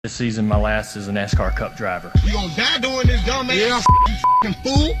This season, my last as a NASCAR Cup driver. You gonna die doing this, dumbass? Yeah, you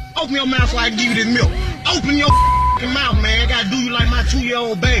fool. Open your mouth so I can give you this milk. Open your mouth, man. I gotta do you like my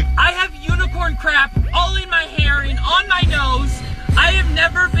 2-year-old baby. I have unicorn crap all in my hair and on my nose. I have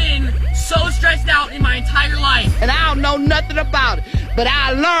never been so stressed out in my entire life. And I don't know nothing about it, but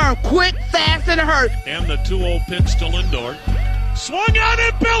I learned quick, fast, and hurt. And the 2-0 pitch to Lindor. Swung on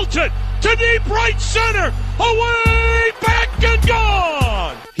and belted to deep right center. Away, back and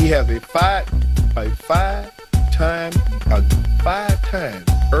gone. He has a five-time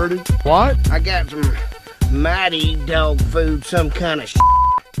early. What? I got some mighty dog food, some kind of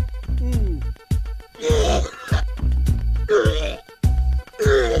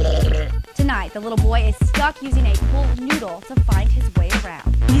Tonight, the little boy is stuck using a pool noodle to find his way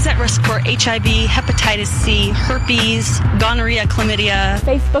around. He's at risk for HIV, hepatitis C, herpes, gonorrhea, chlamydia.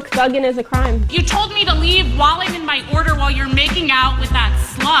 Facebook thugging is a crime. You told me to leave while I'm in my order while you're making out with that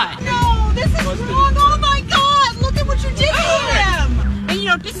slut. No, this is wrong. Oh my God, look at what you did to him. And you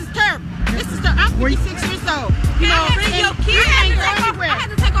know, this is terrible. I'm 46 years old. You know, your kids ain't going anywhere. I had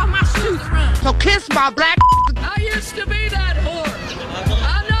to take off my shoes. So kiss my black. I used to be that whore.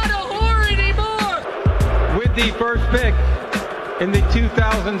 I'm not a whore anymore. With the first pick in the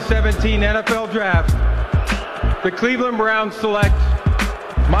 2017 NFL Draft, the Cleveland Browns select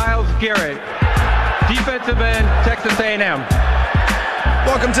Myles Garrett, defensive end, Texas A&M.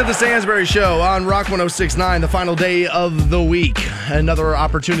 Welcome to the Stansbury Show on Rock 106.9, the final day of the week. Another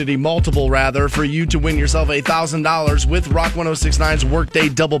opportunity, multiple rather, for you to win yourself $1,000 with Rock 106.9's Workday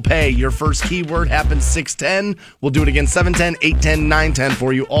Double Pay. Your first keyword happens 6:10. We'll do it again 7:10, 8:10, 9:10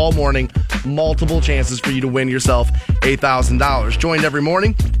 for you all morning. Multiple chances for you to win yourself $1,000. Joined every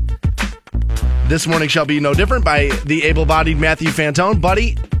morning. This morning shall be no different by the able-bodied Matthew Fantone.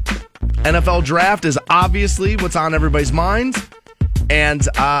 Buddy, NFL Draft is obviously what's on everybody's minds. And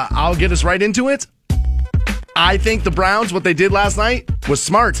I'll get us right into it. I think the Browns, what they did last night, was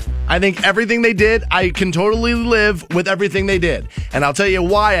smart. I think everything they did, I can totally live with everything they did. And I'll tell you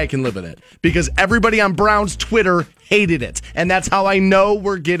why I can live with it. Because everybody on Browns Twitter hated it. And that's how I know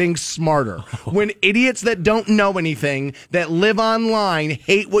we're getting smarter. When idiots that don't know anything, that live online,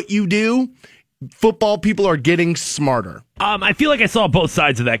 hate what you do, football people are getting smarter. I feel like I saw both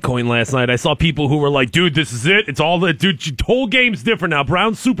sides of that coin last night. I saw people who were like, dude, this is it. It's all the whole game's different now.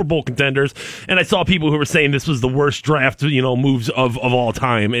 Browns Super Bowl contenders. And I saw people who were saying this was the worst draft, moves of all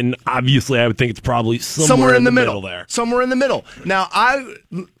time. And obviously I would think it's probably somewhere in the middle there. Somewhere in the middle. Now,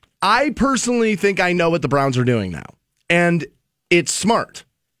 I personally think I know what the Browns are doing now. And it's smart.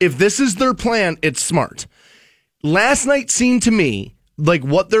 If this is their plan, it's smart. Last night seemed to me like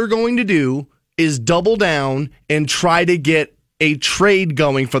what they're going to do is double down and try to get a trade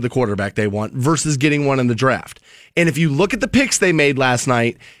going for the quarterback they want versus getting one in the draft. And if you look at the picks they made last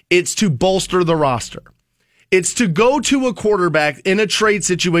night, it's to bolster the roster. It's to go to a quarterback in a trade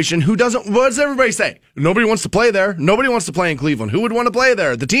situation who doesn't, what does everybody say? Nobody wants to play there. Nobody wants to play in Cleveland. Who would want to play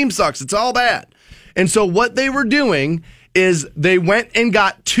there? The team sucks. It's all bad. And so what they were doing is they went and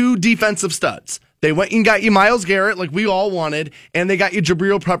got two defensive studs. They went and got you Myles Garrett, like we all wanted, and they got you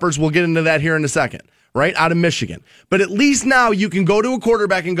Jabril Peppers. We'll get into that here in a second, right? Out of Michigan. But at least now you can go to a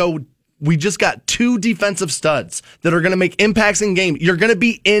quarterback and go, we just got two defensive studs that are going to make impacts in games. You're going to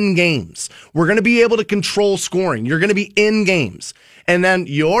be in games. We're going to be able to control scoring. You're going to be in games. And then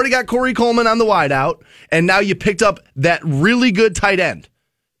you already got Corey Coleman on the wideout, and now you picked up that really good tight end.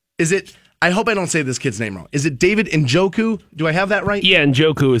 Is it... I hope I don't say this kid's name wrong. Is it David Njoku? Do I have that right? Yeah,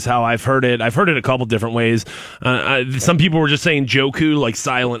 Njoku is how I've heard it. I've heard it a couple different ways. Some people were just saying Joku, like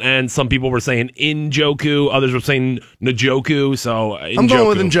silent N. Some people were saying Njoku. Others were saying Njoku. So I'm going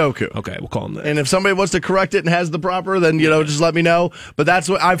with Njoku. Okay, we'll call him that. And if somebody wants to correct it and has the proper, then just let me know. But that's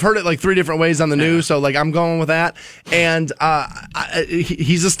what I've heard it like three different ways on the news. So like I'm going with that. And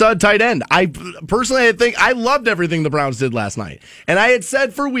he's a stud tight end. I think I loved everything the Browns did last night. And I had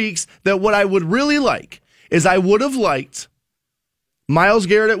said for weeks that what I would really like is I would have liked Myles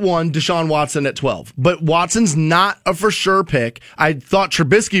Garrett at 1, Deshaun Watson at 12. But Watson's not a for sure pick. I thought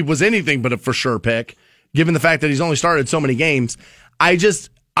Trubisky was anything but a for sure pick, given the fact that he's only started so many games.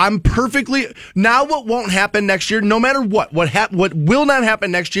 I'm perfectly... Now what won't happen next year, no matter what will not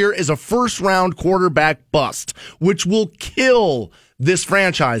happen next year is a first-round quarterback bust, which will kill this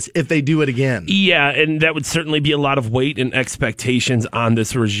franchise if they do it again. Yeah, and that would certainly be a lot of weight and expectations on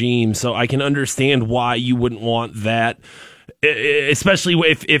this regime, so I can understand why you wouldn't want that especially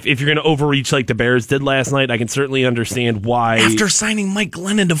if you're going to overreach like the Bears did last night. I can certainly understand why. After signing Mike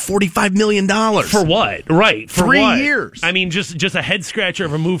Glennon to $45 million. For what? Right. For 3 what? years. I mean, just a head scratcher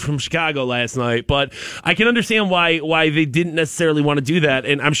of a move from Chicago last night. But I can understand why they didn't necessarily want to do that.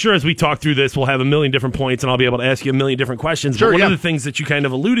 And I'm sure as we talk through this, we'll have a million different points, and I'll be able to ask you a million different questions. Sure, but one of the things that you kind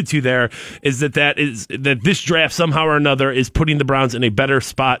of alluded to there is that this draft somehow or another is putting the Browns in a better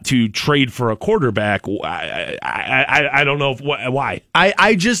spot to trade for a quarterback. I don't know why.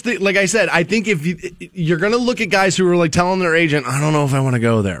 I just think, like I said, I think if you're going to look at guys who are like telling their agent, I don't know if I want to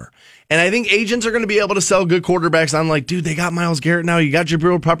go there. And I think agents are going to be able to sell good quarterbacks. I'm like, dude, they got Myles Garrett now. You got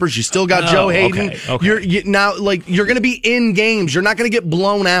Jabril Peppers. You still got Joe Hayden. Okay. You're going to be in games. You're not going to get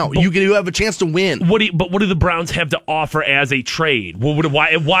blown out. You have a chance to win. What do the Browns have to offer as a trade?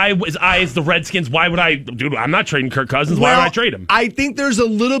 Why was I as the Redskins? Why would I? Dude, I'm not trading Kirk Cousins. Why would I trade him? I think there's a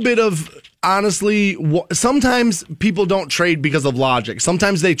little bit of. Honestly, sometimes people don't trade because of logic.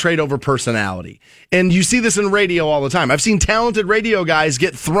 Sometimes they trade over personality. And you see this in radio all the time. I've seen talented radio guys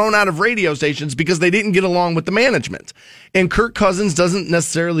get thrown out of radio stations because they didn't get along with the management. And Kirk Cousins doesn't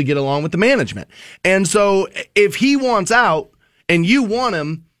necessarily get along with the management. And so if he wants out and you want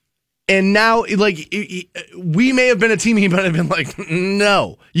him, and now, like, we may have been a team he might have been like,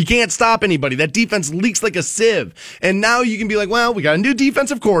 no, you can't stop anybody. That defense leaks like a sieve. And now you can be like, well, we got a new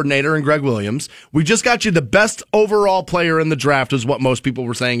defensive coordinator in Greg Williams. We just got you the best overall player in the draft, is what most people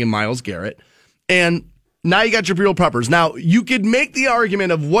were saying in Myles Garrett. And now you got Jabril Peppers. Now, you could make the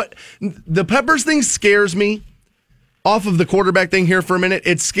argument of what the Peppers thing scares me. Off of the quarterback thing here for a minute,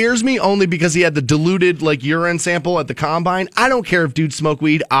 it scares me only because he had the diluted urine sample at the combine. I don't care if dudes smoke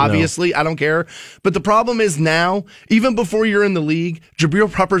weed, obviously. No. I don't care. But the problem is now, even before you're in the league,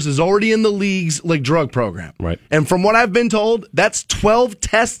 Jabril Peppers is already in the league's drug program. Right. And from what I've been told, that's 12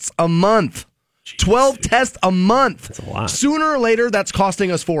 tests a month. Jeez. 12 tests a month. That's a lot. Sooner or later, that's costing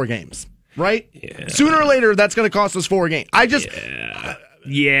us 4 games. Right? Yeah. Sooner or later, that's going to cost us 4 games.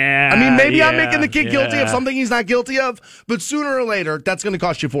 Yeah. I mean, maybe I'm making the kid guilty of something he's not guilty of, but sooner or later, that's going to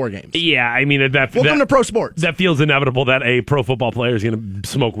cost you 4 games. Yeah, I mean, welcome to pro sports. That feels inevitable that a pro football player is going to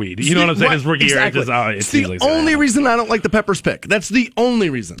smoke weed. You know what I'm saying? His rookie year. It's the only reason I don't like the Peppers pick. That's the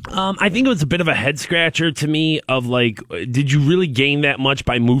only reason. I think it was a bit of a head scratcher to me of did you really gain that much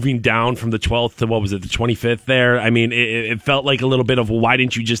by moving down from the 12th to, the 25th there? I mean, it felt like a little bit of, why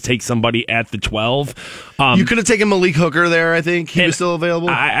didn't you just take somebody at the 12? You could have taken Malik Hooker there, I think. He was still available.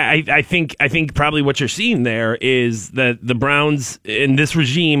 I think probably what you're seeing there is that the Browns in this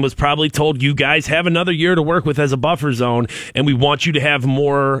regime was probably told, you guys have another year to work with as a buffer zone, and we want you to have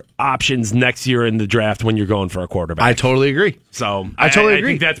more options next year in the draft when you're going for a quarterback. I totally agree. So I totally agree.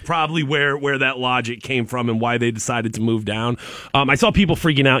 I think that's probably where that logic came from and why they decided to move down. I saw people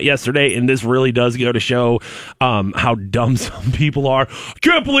freaking out yesterday, and this really does go to show how dumb some people are. I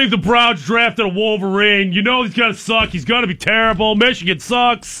can't believe the Browns drafted a Wolverine. You know he's going to suck. He's going to be terrible. Michigan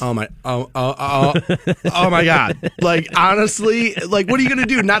sucks. Oh my God. Honestly, what are you going to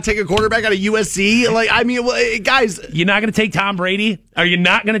do? Not take a quarterback out of USC? Guys. You're not going to take Tom Brady? Are you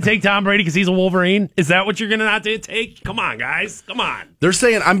not going to take Tom Brady because he's a Wolverine? Is that what you're going to not take? Come on, guys. Come on. They're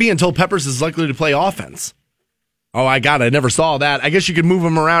saying I'm being told Peppers is likely to play offense. Oh, I never saw that. I guess you could move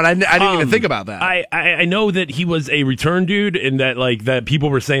him around. I didn't even think about that. I know that he was a return dude, and that that people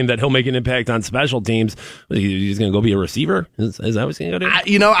were saying that he'll make an impact on special teams. He's going to go be a receiver. Is that what he's going to go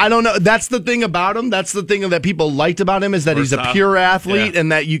do? I don't know. That's the thing about him. That's the thing that people liked about him, is that he's a pure athlete, and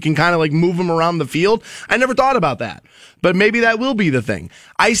that you can kind of move him around the field. I never thought about that, but maybe that will be the thing.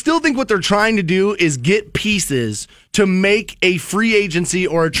 I still think what they're trying to do is get pieces to make a free agency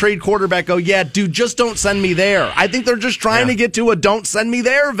or a trade quarterback go, yeah, dude, just don't send me there. I think they're just trying to get to a don't send me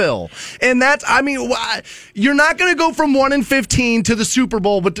thereville. And that's, you're not going to go from 1-15 to the Super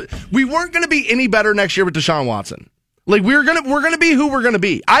Bowl, but we weren't going to be any better next year with Deshaun Watson. We're going to be who we're going to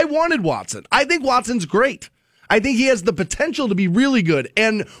be. I wanted Watson. I think Watson's great. I think he has the potential to be really good.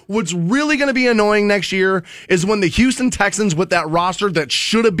 And what's really going to be annoying next year is when the Houston Texans, with that roster that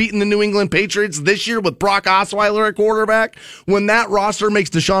should have beaten the New England Patriots this year with Brock Osweiler at quarterback, when that roster makes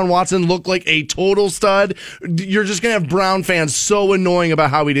Deshaun Watson look like a total stud, you're just going to have Brown fans so annoying about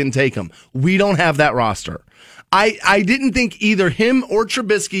how we didn't take him. We don't have that roster. I didn't think either him or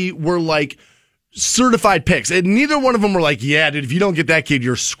Trubisky were certified picks. And neither one of them were yeah, dude, if you don't get that kid,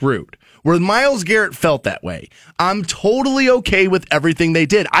 you're screwed. Where Myles Garrett felt that way. I'm totally okay with everything they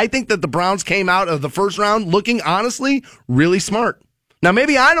did. I think that the Browns came out of the first round looking, honestly, really smart. Now,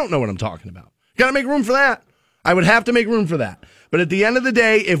 maybe I don't know what I'm talking about. Got to make room for that. I would have to make room for that. But at the end of the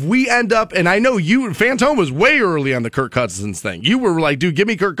day, if we end up, and I know you, Fantone was way early on the Kirk Cousins thing. You were like, dude, give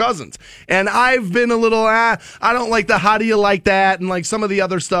me Kirk Cousins. And I've been a little, I don't like the how do you like that and like some of the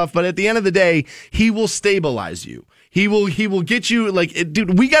other stuff. But at the end of the day, he will stabilize you. He will get you, like,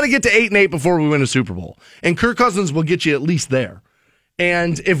 dude, we got to get to 8-8 before we win a Super Bowl. And Kirk Cousins will get you at least there.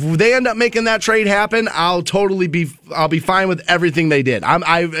 And if they end up making that trade happen, I'll be fine with everything they did.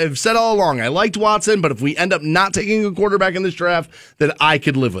 I've said all along, I liked Watson, but if we end up not taking a quarterback in this draft, then I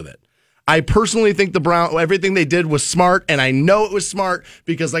could live with it. I personally think everything they did was smart, and I know it was smart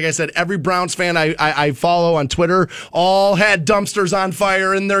because, like I said, every Browns fan I follow on Twitter all had dumpsters on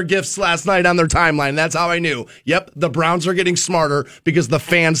fire in their gifts last night on their timeline. That's how I knew. Yep, the Browns are getting smarter because the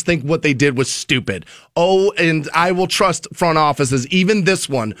fans think what they did was stupid. Oh, and I will trust front offices, even this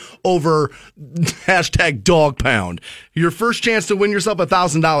one, over hashtag dog pound. Your first chance to win yourself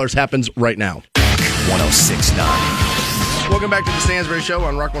 $1,000 happens right now. 106.9. Welcome back to the Stansbury Show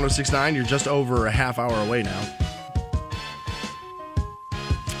on Rock 106.9. You're just over a half hour away now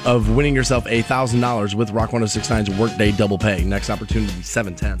of winning yourself $1,000 with Rock 106.9's Workday Double Pay. Next opportunity,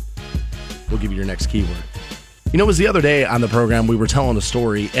 710. We'll give you your next keyword. You know, it was the other day on the program we were telling a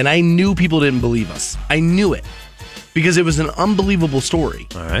story, and I knew people didn't believe us. I knew it because it was an unbelievable story.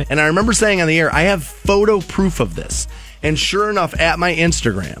 All right. And I remember saying on the air, I have photo proof of this. And sure enough, at my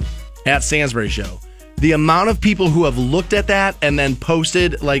Instagram, at Stansbury Show, the amount of people who have looked at that and then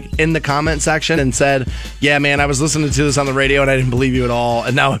posted like in the comment section and said, yeah, man, I was listening to this on the radio and I didn't believe you at all.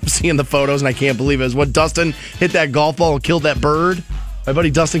 And now I'm seeing the photos and I can't believe it. Is what Dustin hit that golf ball and killed that bird. My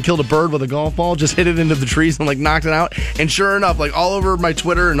buddy Dustin killed a bird with a golf ball, just hit it into the trees and like knocked it out. And sure enough, like all over my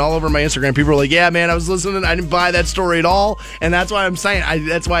Twitter and all over my Instagram, people were like, yeah, man, I was listening. I didn't buy that story at all. And that's why I'm saying,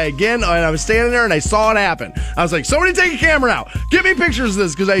 that's why, again, I was standing there and I saw it happen. I was like, somebody take a camera out. Get me pictures of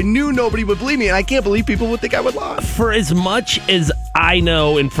this because I knew nobody would believe me. And I can't believe people would think I would lie. For as much as I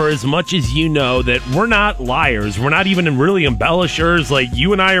know and for as much as you know that we're not liars, we're not even really embellishers. Like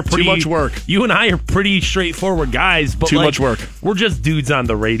you and I are pretty... Too much work. You and I are pretty straightforward guys. But Too like, much work. We're just dudes on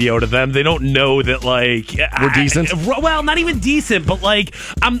the radio to them. They don't know that like we're decent. Well, not even decent, but like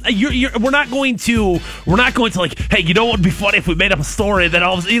we're not going to like, hey, you know what would be funny if we made up a story that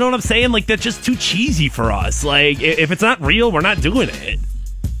all, you know what I'm saying? Like that's just too cheesy for us. Like if it's not real, we're not doing it.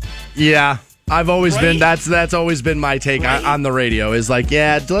 Yeah. I've always been, that's always been my take on the radio is like,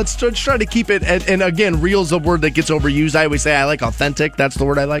 yeah, let's try to keep it. And again, real's a word that gets overused. I always say I like authentic. That's the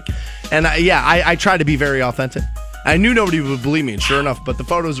word I like. And I try to be very authentic. I knew nobody would believe me, and sure enough, but the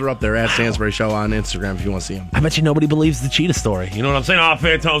photos are up there at Stansbury Show on Instagram if you want to see them. I bet you nobody believes the cheetah story. You know what I'm saying? Oh,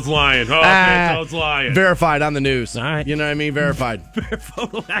 Fantone's lying. Oh, Fantone's lying. Verified on the news. All right. You know what I mean? Verified.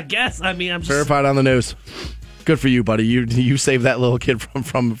 I guess. I mean, I'm just... Verified on the news. Good for you, buddy. You saved that little kid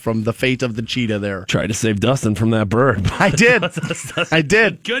from the fate of the cheetah there. Tried to save Dustin from that bird. I did. I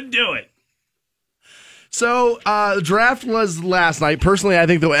did. Couldn't do it. So, the draft was last night. Personally, I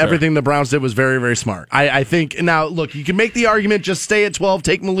think everything the Browns did was very, very smart. I think, now, look, you can make the argument, just stay at 12,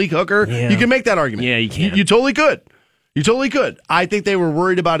 take Malik Hooker. Yeah. You can make that argument. Yeah, you can. You totally could. You totally could. I think they were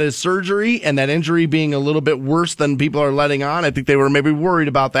worried about his surgery and that injury being a little bit worse than people are letting on. I think they were maybe worried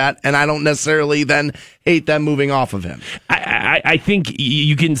about that, and I don't necessarily then hate them moving off of him. I think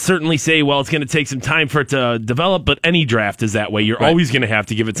you can certainly say, well, it's going to take some time for it to develop, but any draft is that way. You're always going to have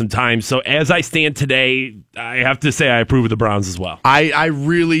to give it some time. So as I stand today, I have to say I approve of the Browns as well. I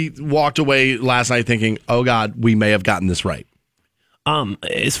really walked away last night thinking, oh, God, we may have gotten this right.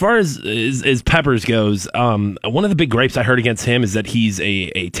 As far as Peppers goes, one of the big gripes I heard against him is that he's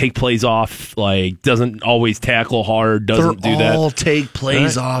a take plays off, like doesn't always tackle hard, doesn't do that. They're all take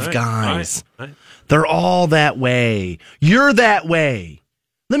plays off guys. Right. They're all that way. You're that way.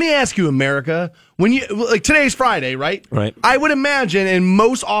 Let me ask you, America, when you like today's Friday, right? Right. I would imagine in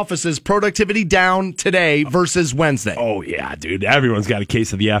most offices productivity down today versus Wednesday. Oh yeah, dude. Everyone's got a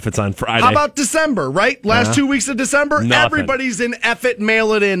case of the F. It's on Friday. How about December, right? Last 2 weeks of December, Nothing. Everybody's in F it,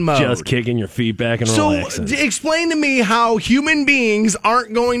 mail it in mode. Just kicking your feet back and relaxing. So explain to me how human beings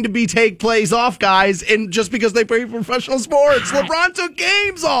aren't going to be take plays off guys and just because they play professional sports. LeBron took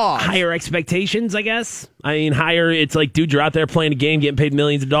games off. Higher expectations, I guess. I mean, higher, it's like, dude, you're out there playing a game, getting paid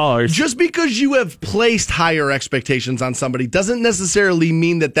millions of dollars. Just because you have placed higher expectations on somebody doesn't necessarily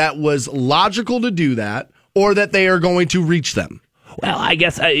mean that was logical to do that or that they are going to reach them. Well, I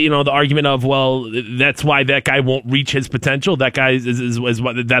guess, the argument of, well, that's why that guy won't reach his potential. That guy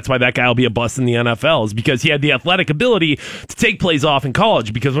that's why that guy will be a bust in the NFL is because he had the athletic ability to take plays off in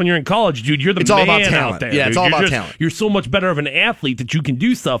college. Because when you're in college, dude, you're the man out there. Yeah, it's all about talent. You're so much better of an athlete that you can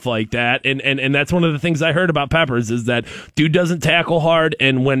do stuff like that. And that's one of the things I heard about Peppers is that dude doesn't tackle hard,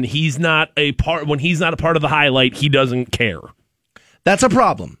 and when he's not a part of the highlight, he doesn't care. That's a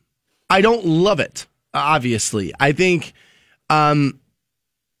problem. I don't love it, obviously. I think you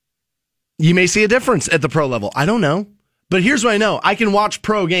may see a difference at the pro level. I don't know. But here's what I know. I can watch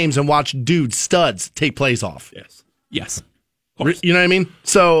pro games and watch dudes, studs, take plays off. Yes. You know what I mean?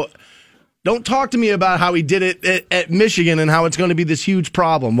 So don't talk to me about how he did it at Michigan and how it's going to be this huge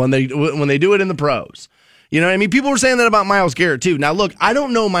problem when they do it in the pros. You know what I mean? People were saying that about Myles Garrett, too. Now, look, I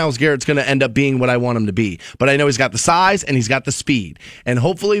don't know Myles Garrett's going to end up being what I want him to be, but I know he's got the size and he's got the speed. And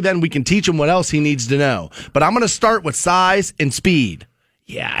hopefully then we can teach him what else he needs to know. But I'm going to start with size and speed.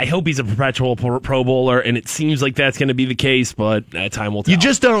 Yeah, I hope he's a perpetual Pro Bowler, and it seems like that's going to be the case, but time will tell. You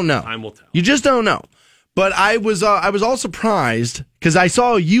just don't know. Time will tell. You just don't know. But I was all surprised because I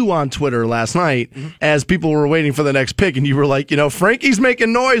saw you on Twitter last night as people were waiting for the next pick, and you were like, Frankie's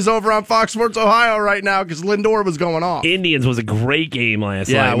making noise over on Fox Sports Ohio right now because Lindor was going off. Indians was a great game last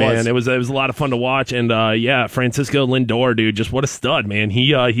night, man. It was a lot of fun to watch, and Francisco Lindor, dude, just what a stud, man.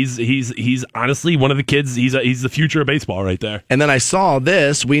 He's honestly one of the kids. He's the future of baseball right there. And then I saw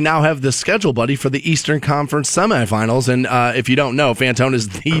this. We now have the schedule buddy for the Eastern Conference semifinals, and if you don't know, Fantone is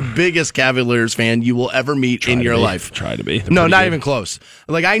the biggest Cavaliers fan you will ever meet in your life. Try to be. No, not even close.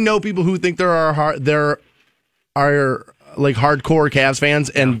 Like, I know people who think there are like hardcore Cavs fans,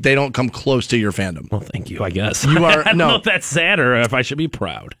 and they don't come close to your fandom. Well, thank you, I guess. You are. I don't know if that's sad or if I should be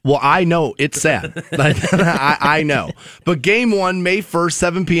proud. Well, I know it's sad. I know. But game 1, May 1st,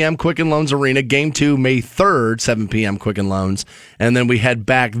 7 p.m., Quicken Loans Arena. Game 2, May 3rd, 7 p.m., Quicken Loans. And then we head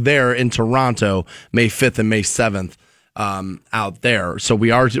back there in Toronto, May 5th and May 7th out there. So we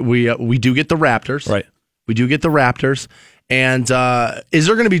do get the Raptors. Right. We do get the Raptors. And is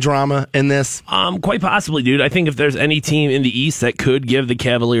there going to be drama in this? Quite possibly, dude. I think if there's any team in the East that could give the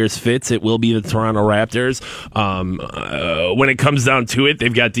Cavaliers fits, it will be the Toronto Raptors. When it comes down to it,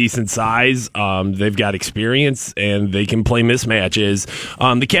 they've got decent size, they've got experience, and they can play mismatches.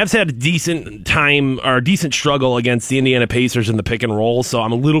 The Cavs had a decent struggle against the Indiana Pacers in the pick and roll, so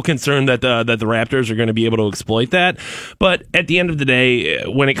I'm a little concerned that the Raptors are going to be able to exploit that. But at the end of the day,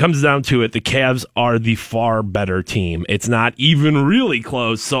 when it comes down to it, the Cavs are the far better team. It's not even really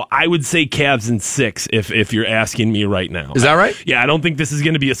close, so I would say Cavs in 6 if you're asking me right now. Is that right? Yeah, I don't think this is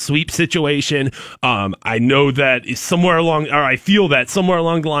going to be a sweep situation. I know that I feel that somewhere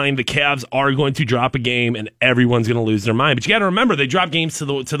along the line, the Cavs are going to drop a game and everyone's going to lose their mind. But you got to remember, they dropped games to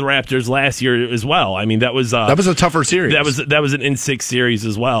the Raptors last year as well. I mean, that was a tougher series. That was an in-6 series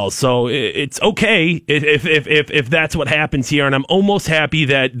as well. So it's okay if that's what happens here, and I'm almost happy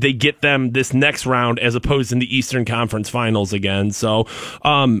that they get them this next round as opposed in the Eastern Conference Finals again. So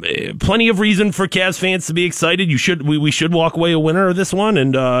plenty of reason for Cavs fans to be excited. We should walk away a winner of this one,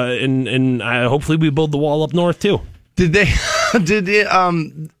 and hopefully we build the wall up north too. Did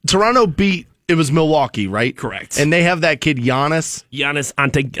Toronto beat? It was Milwaukee, right? Correct. And they have that kid Giannis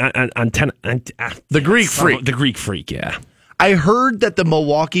the Greek freak. The Greek freak, yeah. I heard that the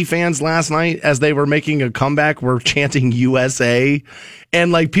Milwaukee fans last night, as they were making a comeback, were chanting USA,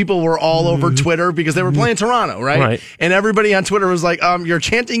 and like people were all over Twitter because they were playing Toronto, right? And everybody on Twitter was like, "You're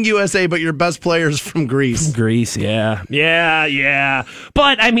chanting USA, but your best player's from Greece." From Greece, yeah.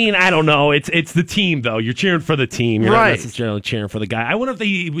 But I mean, I don't know. It's the team though. You're cheering for the team. You're not necessarily cheering for the guy. I wonder if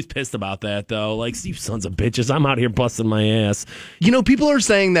he was pissed about that though. Like, you sons of bitches, I'm out here busting my ass. People are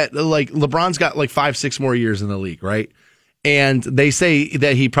saying that like LeBron's got like 5-6 more years in the league, right? And they say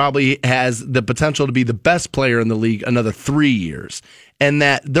that he probably has the potential to be the best player in the league another 3 years. And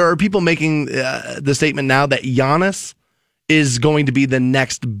that there are people making the statement now that Giannis is going to be the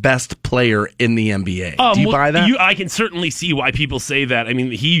next best player in the NBA. Do you buy that? I can certainly see why people say that. I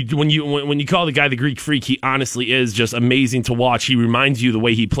mean, when you call the guy the Greek freak, he honestly is just amazing to watch. He reminds you the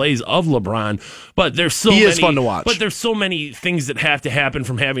way he plays of LeBron. But he is fun to watch. But there's so many things that have to happen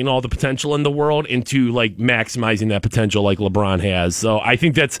from having all the potential in the world into like maximizing that potential like LeBron has. So I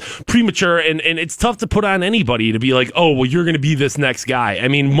think that's premature, and it's tough to put on anybody to be like, oh, well, you're going to be this next guy. I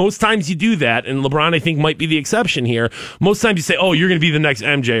mean, most times you do that, and LeBron I think might be the exception here. Most times you say, oh, you're going to be the next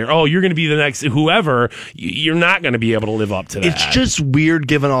MJ, or oh, you're going to be the next whoever. You're not going to be able to live up to that. It's just weird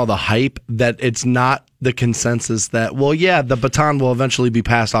given all the hype that it's not the consensus that, well, yeah, the baton will eventually be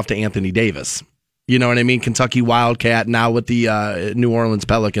passed off to Anthony Davis. You know what I mean? Kentucky Wildcat, now with the New Orleans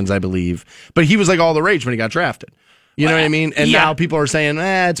Pelicans, I believe. But he was like all the rage when he got drafted. You know what I mean? And now people are saying,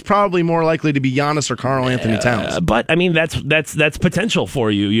 it's probably more likely to be Giannis or Karl Anthony Towns. But I mean, that's potential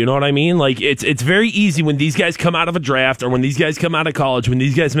for you. You know what I mean? Like it's very easy when these guys come out of a draft or when these guys come out of college, when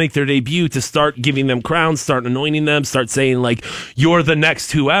these guys make their debut, to start giving them crowns, start anointing them, start saying like you're the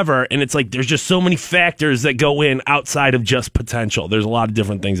next whoever. And it's like there's just so many factors that go in outside of just potential. There's a lot of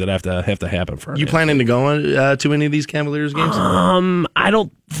different things that have to happen for you. Planning to go to any of these Cavaliers games? I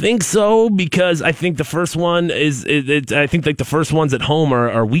don't think so, because I think the first one I think like the first ones at home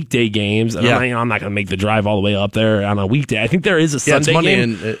are weekday games. And I'm not going to make the drive all the way up there on a weekday. I think there is a Sunday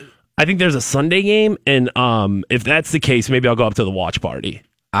game. I think there's a Sunday game, and if that's the case, maybe I'll go up to the watch party.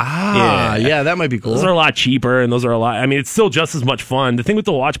 Yeah, that might be cool. Those are a lot cheaper, and those are a lot. I mean, it's still just as much fun. The thing with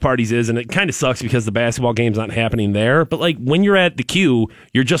the watch parties is, and it kind of sucks because the basketball game's not happening there, but like when you're at the Q,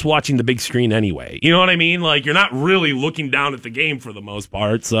 you're just watching the big screen anyway. You know what I mean? Like you're not really looking down at the game for the most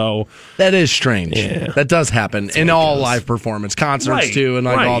part. So that is strange. Yeah. That does happen in all live performance, concerts too, and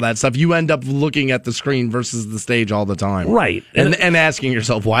like all that stuff. You end up looking at the screen versus the stage all the time, right? And asking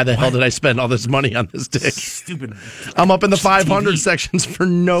yourself, why the hell did I spend all this money on this dick? Stupid. I'm up in the 500 sections for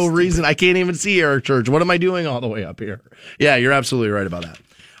no reason. I can't even see Eric Church. What am I doing all the way up here? Yeah, you're absolutely right about that.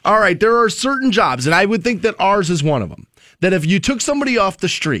 All right, there are certain jobs, and I would think that ours is one of them, that if you took somebody off the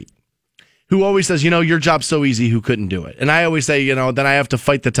street who always says, your job's so easy, who couldn't do it? And I always say, then I have to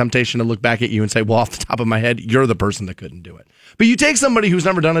fight the temptation to look back at you and say, well, off the top of my head, you're the person that couldn't do it. But you take somebody who's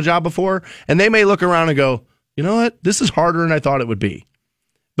never done a job before, and they may look around and go, you know what? This is harder than I thought it would be.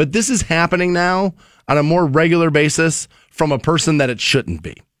 But this is happening now on a more regular basis from a person that it shouldn't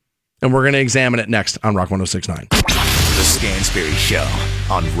be. And we're going to examine it next on Rock 106.9. The Stansbury Show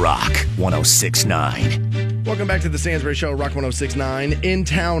on Rock 106.9. Welcome back to the Stansbury Show, Rock 106.9. In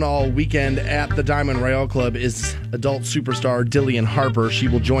town all weekend at the Diamond Rail Club is adult superstar Dillian Harper. She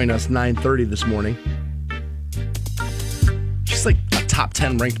will join us 9:30 this morning. She's like a top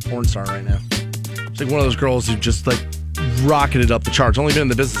 10 ranked porn star right now. She's like one of those girls who just like rocketed up the charts. Only been in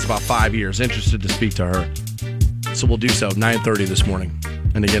the business about 5 years. Interested to speak to her. So we'll do so 9:30 this morning.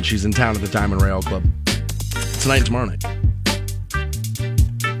 And again, she's in town at the Diamond Rail Club tonight and tomorrow night.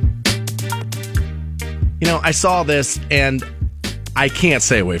 I saw this and I can't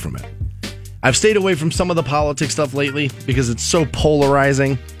stay away from it. I've stayed away from some of the politics stuff lately because it's so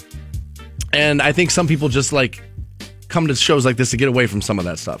polarizing. And I think some people just like come to shows like this to get away from some of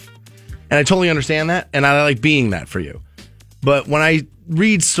that stuff. And I totally understand that. And I like being that for you. But when I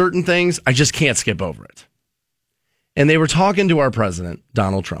read certain things, I just can't skip over it. And they were talking to our president,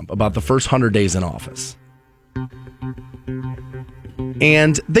 Donald Trump, about the first 100 days in office.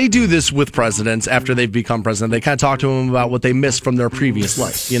 And they do this with presidents after they've become president. They kind of talk to them about what they missed from their previous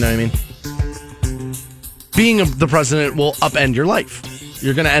life. You know what I mean? Being the president will upend your life.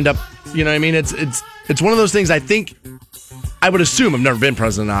 You're going to end up, you know what I mean? It's one of those things I would assume, I've never been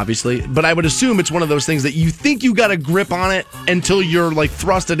president, obviously, but I would assume it's one of those things that you think you got a grip on it until you're like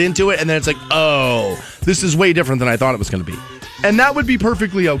thrusted into it, and then it's like, oh, this is way different than I thought it was going to be. And that would be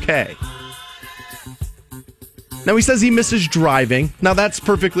perfectly okay. Now, he says he misses driving. Now, that's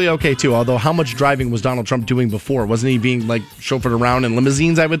perfectly okay, too, although how much driving was Donald Trump doing before? Wasn't he being, like, chauffeured around in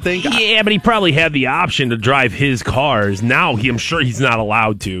limousines, I would think? Yeah, but he probably had the option to drive his cars. Now, I'm sure he's not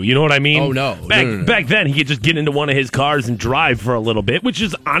allowed to. You know what I mean? Oh, no. Back then, he could just get into one of his cars and drive for a little bit, which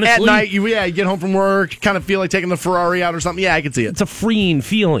is honestly... At night, you get home from work, kind of feel like taking the Ferrari out or something. Yeah, I can see it. It's a freeing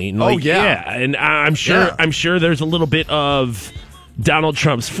feeling. Like, Yeah, and I'm sure there's a little bit of... Donald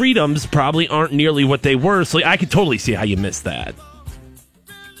Trump's freedoms probably aren't nearly what they were, so I could totally see how you missed that.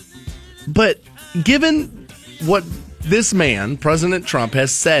 But given what this man, President Trump,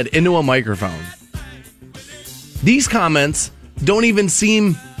 has said into a microphone, these comments don't even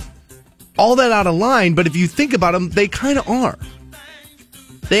seem all that out of line, but if you think about them, they kind of are.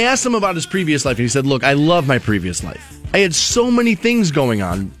 They asked him about his previous life, and he said, look, I love my previous life. I had so many things going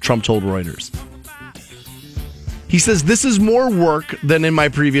on, Trump told Reuters. He says, this is more work than in my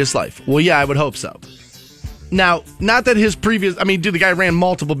previous life. Well, yeah, I would hope so. Now, not that his previous... I mean, dude, the guy ran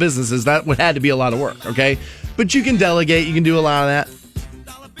multiple businesses. That had to be a lot of work, okay? But you can delegate. You can do a lot of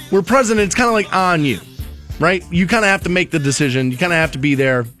that. We're president. It's kind of like on you, right? You kind of have to make the decision. You kind of have to be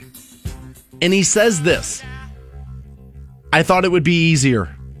there. And he says this. I thought it would be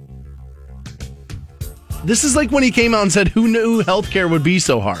easier. This is like when he came out and said, who knew healthcare would be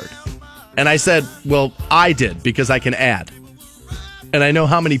so hard? And I said, well, I did, because I can add. And I know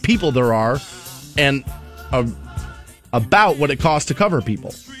how many people there are and about what it costs to cover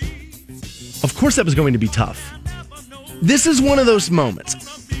people. Of course that was going to be tough. This is one of those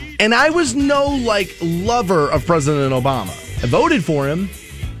moments. And I was no, lover of President Obama. I voted for him,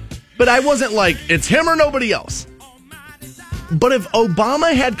 but I wasn't like, it's him or nobody else. But if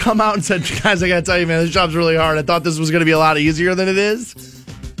Obama had come out and said, guys, I got to tell you, man, this job's really hard. I thought this was going to be a lot easier than it is.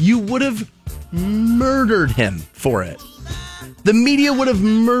 You would have murdered him for it. The media would have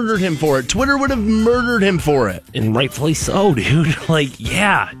murdered him for it. Twitter would have murdered him for it. And rightfully so, dude. Like,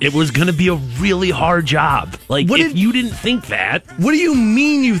 yeah, it was going to be a really hard job. Like, if you didn't think that. What do you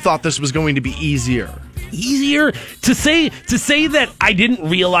mean you thought this was going to be easier? Easier? To say that I didn't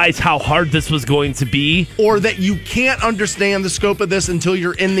realize how hard this was going to be. Or that you can't understand the scope of this until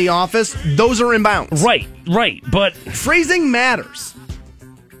you're in the office, those are inbounds. Right. But phrasing matters.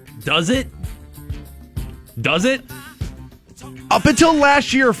 Does it? Does it? Up until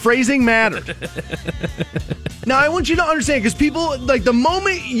last year, phrasing mattered. Now, I want you to understand, because people, like, the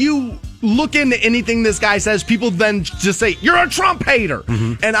moment you look into anything this guy says, people then just say, you're a Trump hater.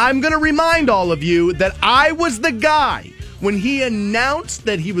 Mm-hmm. And I'm going to remind all of you that I was the guy, when he announced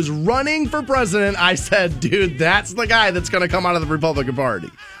that he was running for president, I said, dude, that's the guy that's going to come out of the Republican Party.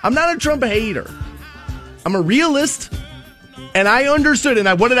 I'm not a Trump hater. I'm a realist. And I understood,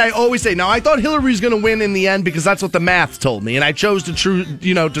 and what did I always say? Now, I thought Hillary was going to win in the end because that's what the math told me, and I chose to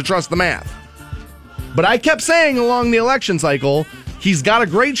trust the math. But I kept saying along the election cycle, he's got a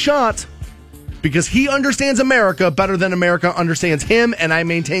great shot because he understands America better than America understands him, and I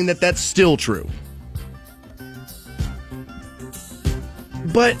maintain that that's still true.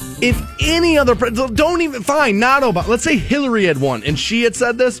 But if any other not Obama. Let's say Hillary had won, and she had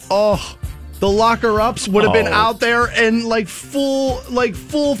said this, the locker-ups would have been out there and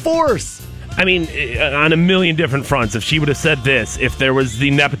full force. I mean, on a million different fronts. If she would have said this, if there was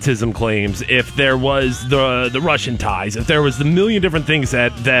the nepotism claims, if there was the Russian ties, if there was the million different things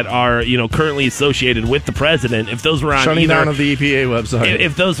that are currently associated with the president, if those were on shutting down of the EPA website,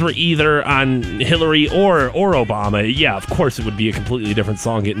 if those were either on Hillary or Obama, yeah, of course it would be a completely different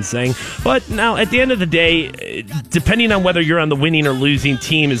song getting sang. But now, at the end of the day, depending on whether you're on the winning or losing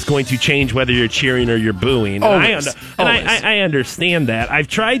team, is going to change whether you're cheering or you're booing. Always. I understand that. I've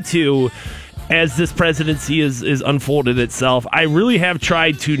tried to. As this presidency is unfolded itself, I really have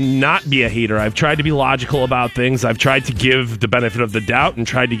tried to not be a hater. I've tried to be logical about things. I've tried to give the benefit of the doubt and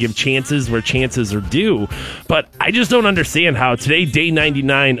tried to give chances where chances are due. But I just don't understand how today, day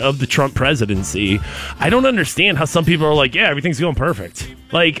 99 of the Trump presidency, I don't understand how some people are like, yeah, everything's going perfect.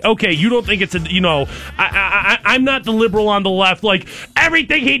 Like, okay, you don't think it's I'm not the liberal on the left. Like,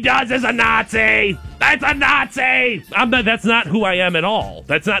 everything he does is a Nazi. That's a Nazi. That's not who I am at all.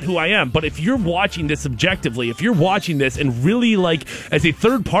 That's not who I am. But if you're watching this objectively, if you're watching this and really as a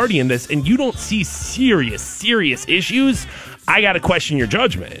third party in this, and you don't see serious issues, I got to question your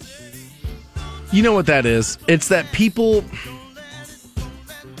judgment. You know what that is? It's that people,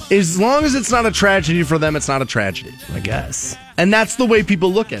 as long as it's not a tragedy for them, it's not a tragedy, I guess. And that's the way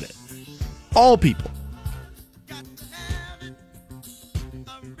people look at it. All people.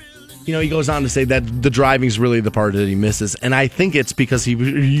 He goes on to say that the driving's really the part that he misses, and I think it's because he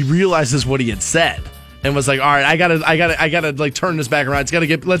realizes what he had said and was like, all right, I gotta turn this back around.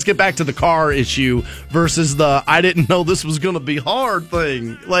 Let's get back to the car issue versus the I didn't know this was gonna be hard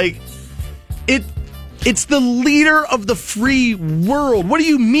thing. It's the leader of the free world. What do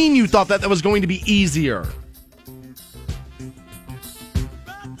you mean you thought that was going to be easier?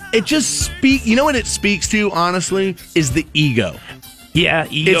 It just what it speaks to, honestly, is the ego. Yeah,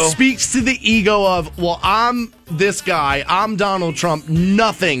 ego. It speaks to the ego of, well, I'm this guy, I'm Donald Trump,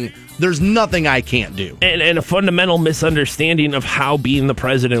 there's nothing I can't do. And a fundamental misunderstanding of how being the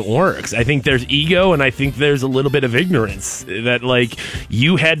president works. I think there's ego, and I think there's a little bit of ignorance that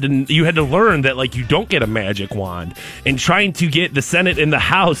you had to learn that you don't get a magic wand. And trying to get the Senate and the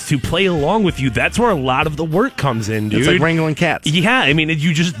House to play along with you, that's where a lot of the work comes in, dude. It's like wrangling cats. Yeah, I mean,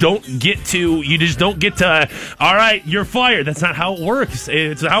 you just don't get to, all right, you're fired. That's not how it works.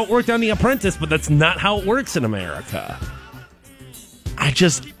 It's how it worked on The Apprentice, but that's not how it works in America.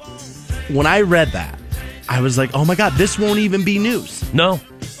 When I read that, I was like, "Oh my God, this won't even be news." No,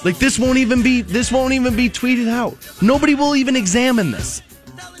 this won't even be tweeted out. Nobody will even examine this,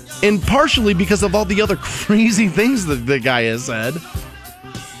 and partially because of all the other crazy things that the guy has said.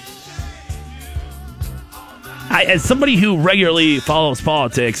 As somebody who regularly follows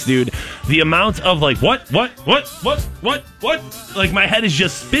politics, dude, the amount of what, my head is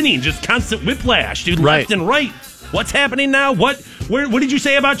just spinning, just constant whiplash, dude, right. Left and right. What's happening now? What did you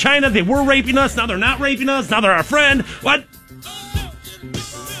say about China? They were raping us. Now they're not raping us. Now they're our friend. What?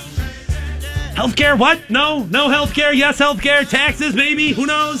 Healthcare? What? No healthcare. Yes, healthcare. Taxes, maybe. Who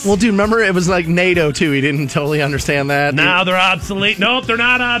knows? Well, dude, remember it was like NATO, too. He didn't totally understand that. Now they're obsolete. Nope, they're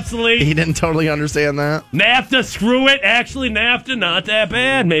not obsolete. He didn't totally understand that. NAFTA, screw it. Actually, NAFTA, not that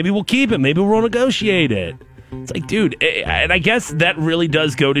bad. Maybe we'll keep it. Maybe we'll negotiate it. It's like, dude, and I guess that really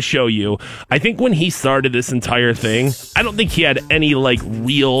does go to show you. I think when he started this entire thing, I don't think he had any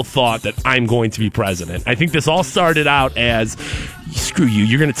real thought that I'm going to be president. I think this all started out as, screw you,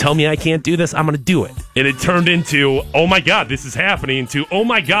 you're going to tell me I can't do this? I'm going to do it. And it turned into, oh my God, this is happening, to, oh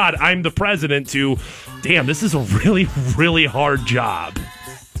my God, I'm the president, to, damn, this is a really, really hard job.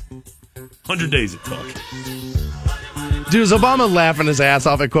 100 days it took. Dude, is Obama laughing his ass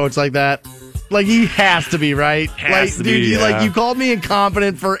off at quotes like that? He has to be, right? Has to be, you called me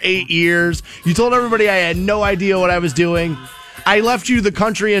incompetent for 8 years. You told everybody I had no idea what I was doing. I left you the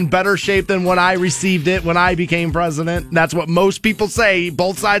country in better shape than when I received it when I became president. That's what most people say.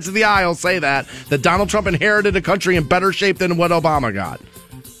 Both sides of the aisle say that Donald Trump inherited a country in better shape than what Obama got.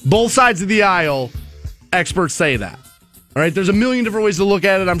 Both sides of the aisle, experts say that. All right, there's a million different ways to look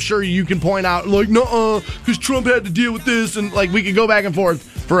at it. I'm sure you can point out, nuh-uh, because Trump had to deal with this, and we could go back and forth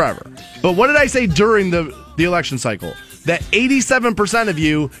forever. But what did I say during the election cycle? That 87% of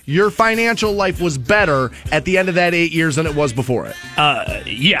your financial life was better at the end of that 8 years than it was before it.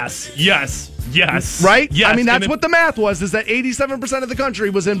 Yes. Right? Yes. I mean, that's what the math was, is that 87% of the country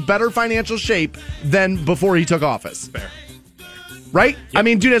was in better financial shape than before he took office. Fair. Right? Yep. I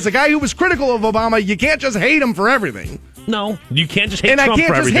mean, dude, as a guy who was critical of Obama, you can't just hate him for everything. No, you can't just hate and Trump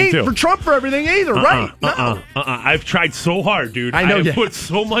for everything, And I can't just hate for Trump for everything either, right? No. I've tried so hard, dude. I know I've put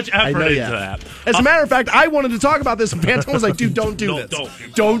so much effort into that. As a matter of fact, I wanted to talk about this, and Phantom was like, dude, don't do this.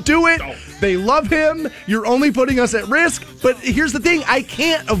 Don't do it. Don't. They love him. You're only putting us at risk. But here's the thing. I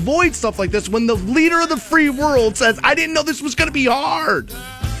can't avoid stuff like this when the leader of the free world says, I didn't know this was going to be hard.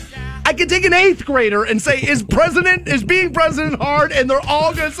 I could take an 8th grader and say, is being president hard? And they're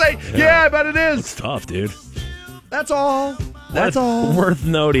all going to say, yeah, I bet it is. It's tough, dude. That's all. That's all. Worth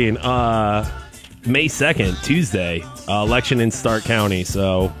noting, May 2nd, Tuesday, election in Stark County.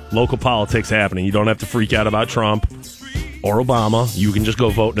 So local politics happening. You don't have to freak out about Trump or Obama. You can just go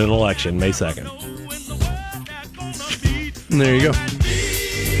vote in an election May 2nd. And there you go.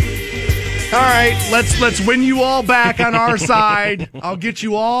 All right, let's win you all back on our side. I'll get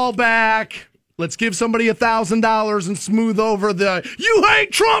you all back. Let's give somebody $1,000 and smooth over the, you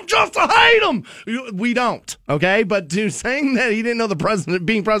hate Trump just to hate him. We don't, okay? But dude, saying that he didn't know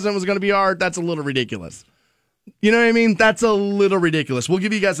being president was going to be hard, that's a little ridiculous. You know what I mean? That's a little ridiculous. We'll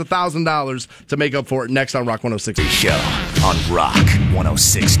give you guys $1,000 to make up for it next on Rock 106. Show on Rock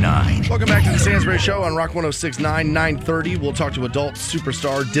 106.9. Welcome back to the Stansbury Show on Rock 106.9, 9:30. We'll talk to adult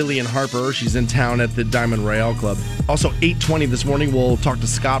superstar Dillian Harper. She's in town at the Diamond Royale Club. Also, 8:20 this morning, we'll talk to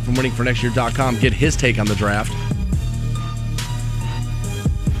Scott from winningfornextyear.com, get his take on the draft.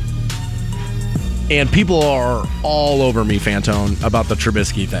 And people are all over me, Fantone, about the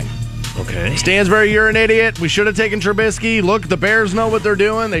Trubisky thing. Okay. Stansbury, you're an idiot. We should have taken Trubisky. Look, the Bears know what they're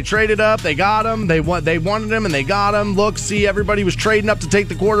doing. They traded up. They got him. They wanted him, and they got him. Look, see, everybody was trading up to take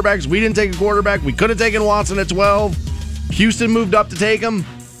the quarterbacks. We didn't take a quarterback. We could have taken Watson at 12. Houston moved up to take him.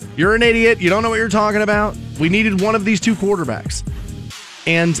 You're an idiot. You don't know what you're talking about. We needed one of these two quarterbacks.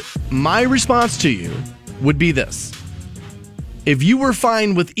 And my response to you would be this. If you were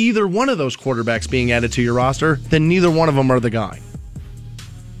fine with either one of those quarterbacks being added to your roster, then neither one of them are the guy.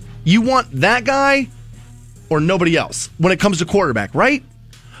 You want that guy or nobody else when it comes to quarterback, right?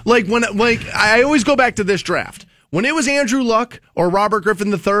 I always go back to this draft. When it was Andrew Luck or Robert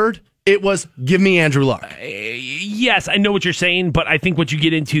Griffin III, it was give me Andrew Luck. Yes, I know what you're saying, but I think what you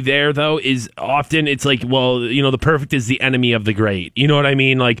get into there, though, is often it's like, well, you know, the perfect is the enemy of the great. You know what I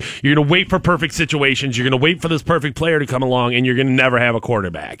mean? Like, you're going to wait for perfect situations. You're going to wait for this perfect player to come along, and you're going to never have a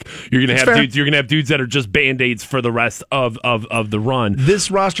quarterback. You're going to have dudes. You're going to have dudes that are just band-aids for the rest of the run. This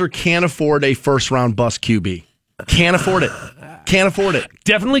roster can't afford a first-round bust QB. Can't afford it. Can't afford it.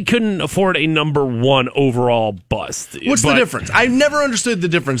 Definitely couldn't afford a number one overall bust. What's the difference? I've never understood the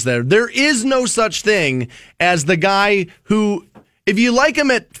difference there. There is no such thing as the guy who, if you like him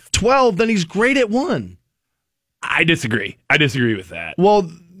at 12, then he's great at 1. I disagree. I disagree with that.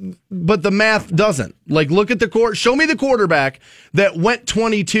 Well, but the math doesn't. Like, look at the show me the quarterback that went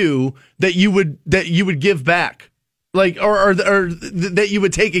 22 that you would give back. Like, or that you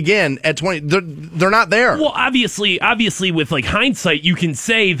would take again at 20. They're not there. Well, obviously, with like hindsight, you can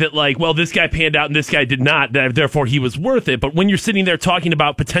say that like, well, this guy panned out and this guy did not. Therefore, he was worth it. But when you're sitting there talking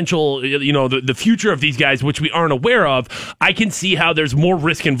about potential, you know, the future of these guys, which we aren't aware of, I can see how there's more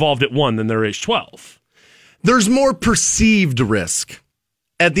risk involved at 1 than there is 12. There's more perceived risk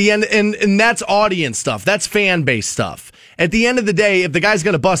at the end, and that's audience stuff. That's fan base stuff. At the end of the day, if the guy's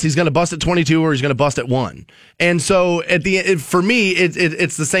going to bust, he's going to bust at 22 or he's going to bust at 1. And so for me,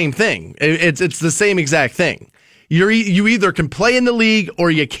 it's the same thing. It's the same exact thing. You either can play in the league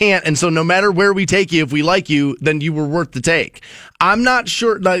or you can't. And so no matter where we take you, if we like you, then you were worth the take. I'm not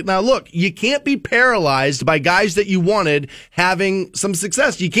sure. Now, look, you can't be paralyzed by guys that you wanted having some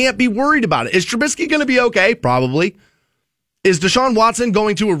success. You can't be worried about it. Is Trubisky going to be okay? Probably. Is Deshaun Watson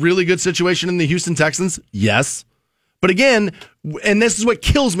going to a really good situation in the Houston Texans? Yes. But again, and this is what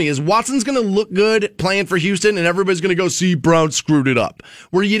kills me, is Watson's going to look good playing for Houston and everybody's going to go, see, Brown screwed it up.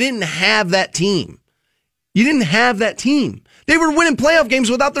 Where you didn't have that team. You didn't have that team. They were winning playoff games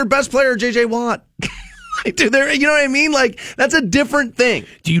without their best player, J.J. Watt. Dude, you know what I mean? Like, that's a different thing.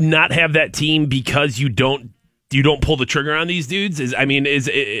 Do you not have that team because you don't pull the trigger on these dudes?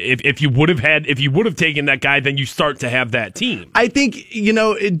 If you would have taken that guy, then you start to have that team. I think,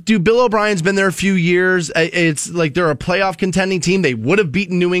 Bill O'Brien's been there a few years. It's like they're a playoff contending team. They would have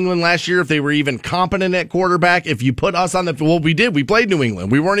beaten New England last year if they were even competent at quarterback. If you put us on we did. We played New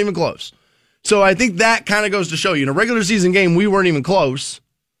England. We weren't even close. So I think that kind of goes to show you. In a regular season game, we weren't even close.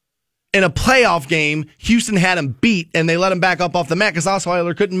 In a playoff game, Houston had him beat, and they let him back up off the mat because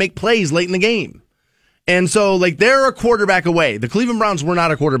Osweiler couldn't make plays late in the game. And so, they're a quarterback away. The Cleveland Browns were not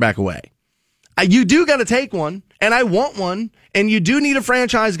a quarterback away. You do got to take one, and I want one, and you do need a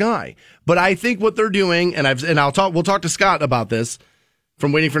franchise guy. But I think what they're doing, we'll talk to Scott about this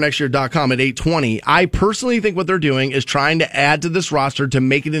from waitingfornextyear.com at 8:20. I personally think what they're doing is trying to add to this roster to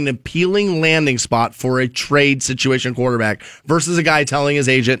make it an appealing landing spot for a trade situation quarterback versus a guy telling his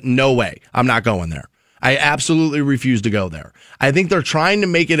agent, no way, I'm not going there. I absolutely refuse to go there. I think they're trying to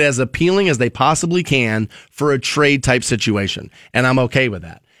make it as appealing as they possibly can for a trade type situation, and I'm okay with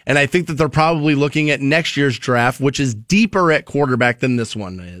that. And I think that they're probably looking at next year's draft, which is deeper at quarterback than this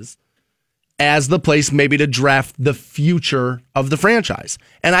one is, as the place maybe to draft the future of the franchise.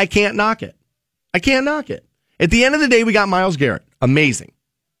 And I can't knock it. At the end of the day, we got Myles Garrett. Amazing.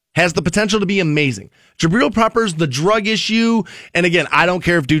 Has the potential to be amazing. Jabril Peppers, the drug issue, and again, I don't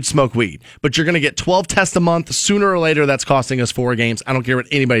care if dudes smoke weed, but you're going to get 12 tests a month. Sooner or later, that's costing us 4 games. I don't care what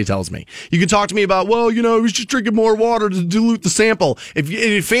anybody tells me. You can talk to me about, he was just drinking more water to dilute the sample. If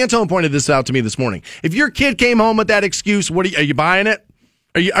Fantone pointed this out to me this morning. If your kid came home with that excuse, are you buying it?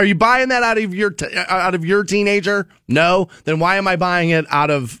 Are you buying that out of your teenager? No. Then why am I buying it out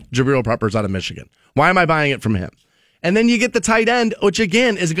of Jabril Peppers out of Michigan? Why am I buying it from him? And then you get the tight end, which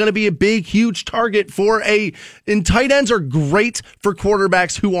again is going to be a big, huge target and tight ends are great for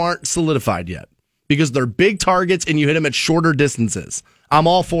quarterbacks who aren't solidified yet because they're big targets and you hit them at shorter distances. I'm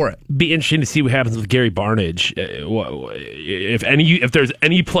all for it. Be interesting to see what happens with Gary Barnidge. If there's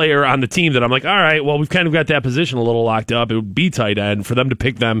any player on the team that I'm like, all right, well, we've kind of got that position a little locked up. It would be tight end. For them to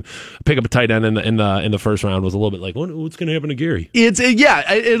pick up a tight end in the first round was a little bit like, what's going to happen to Gary?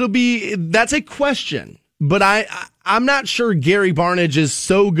 That's a question. But I'm not sure Gary Barnidge is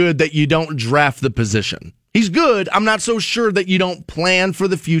so good that you don't draft the position. He's good. I'm not so sure that you don't plan for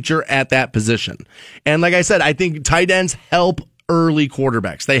the future at that position. And like I said, I think tight ends help early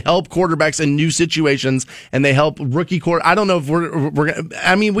quarterbacks. They help quarterbacks in new situations, and they help rookie quarter. I don't know if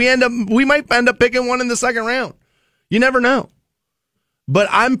we might end up picking one in the second round. You never know. But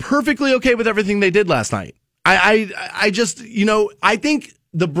I'm perfectly okay with everything they did last night. I just, I think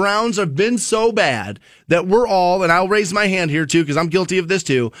the Browns have been so bad that we're all, and I'll raise my hand here too, because I'm guilty of this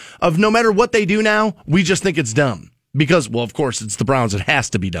too, of no matter what they do now, we just think it's dumb. Because, well, of course, it's the Browns. It has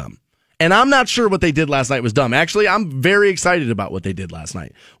to be dumb. And I'm not sure what they did last night was dumb. Actually, I'm very excited about what they did last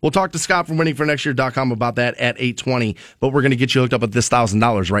night. We'll talk to Scott from waitingfornextyear.com about that at 8:20, but we're going to get you hooked up with this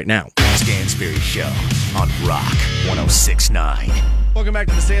 $1,000 right now. Stansbury Show on Rock 106.9. Welcome back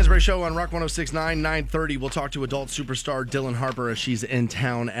to the Stansbury Show on Rock 106.9, 9:30. We'll talk to adult superstar Dylan Harper as she's in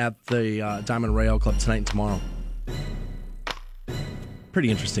town at the Diamond Rail Club tonight and tomorrow. Pretty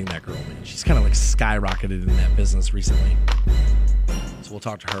interesting, that girl, man. She's kind of like skyrocketed in that business recently. So we'll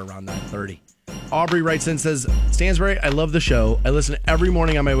talk to her around 9:30. Aubrey writes in and says, Stansbury, I love the show. I listen every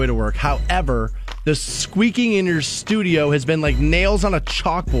morning on my way to work. However, the squeaking in your studio has been like nails on a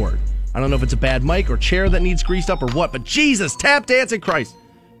chalkboard. I don't know if it's a bad mic or chair that needs greased up or what, but Jesus, tap dancing Christ.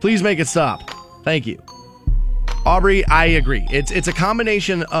 Please make it stop. Thank you. Aubrey, I agree. It's a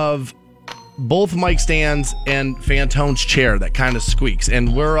combination of both mic stands and Fantone's chair that kind of squeaks.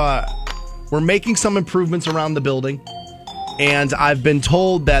 And we're making some improvements around the building. And I've been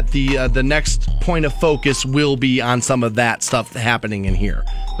told that the next point of focus will be on some of that stuff happening in here.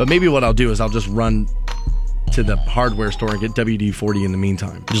 But maybe what I'll do is I'll just run to the hardware store and get WD-40 in the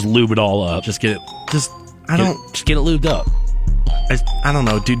meantime. Just lube it all up. Just get it. Just get it lubed up. I don't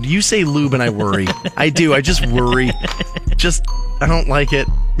know, dude. You say lube and I worry. I do. I just worry. I don't like it.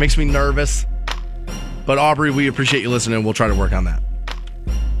 Makes me nervous. But Aubrey, we appreciate you listening. We'll try to work on that.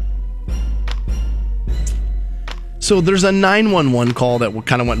 So there's a 911 call that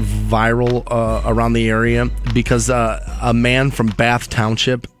kind of went viral around the area because a man from Bath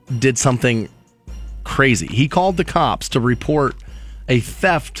Township did something crazy. He called the cops to report a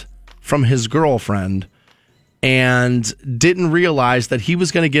theft from his girlfriend and didn't realize that he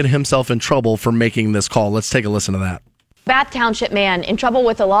was going to get himself in trouble for making this call. Let's take a listen to that. Bath Township man in trouble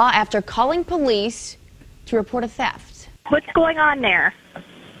with the law after calling police to report a theft. What's going on there?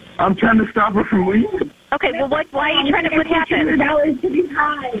 I'm trying to stop her from leaving. Okay, well, why are you trying to what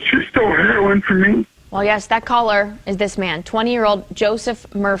happened? She stole heroin from me. Well, yes, that caller is this man, 20-year-old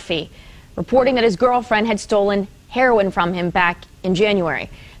Joseph Murphy, reporting that his girlfriend had stolen heroin from him back in January.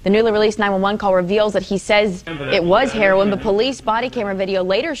 The newly released 911 call reveals that he says it was heroin, but police body camera video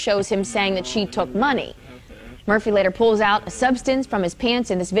later shows him saying that she took money. Murphy later pulls out a substance from his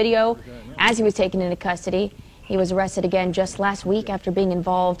pants in this video as he was taken into custody. He was arrested again just last week after being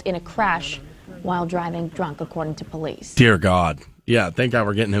involved in a crash while driving drunk, according to police. Dear God. Yeah, thank God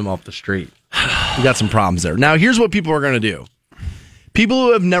we're getting him off the street. We got some problems there. Now, here's what people are going to do. People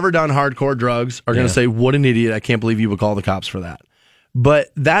who have never done hardcore drugs are going to say, what an idiot. I can't believe you would call the cops for that. But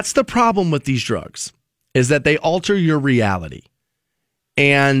that's the problem with these drugs, is that they alter your reality.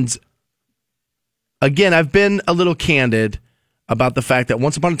 And again, I've been a little candid about the fact that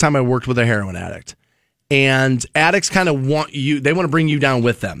once upon a time I worked with a heroin addict. And addicts kind of they want to bring you down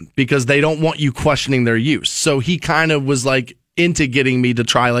with them because they don't want you questioning their use. So he kind of was like into getting me to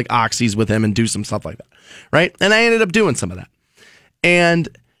try like oxys with him and do some stuff like that. Right. And I ended up doing some of that. And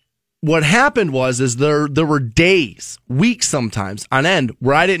what happened was there were days, weeks sometimes on end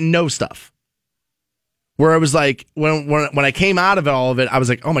where I didn't know stuff. Where I was like, when I came out of all of it, I was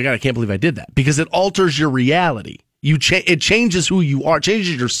like, oh my God, I can't believe I did that. Because it alters your reality. It changes who you are,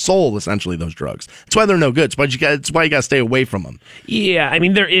 changes your soul, essentially, those drugs. That's why they're no good. It's why you got to stay away from them. Yeah, I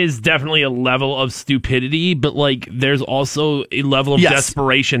mean, there is definitely a level of stupidity, but, like, there's also a level of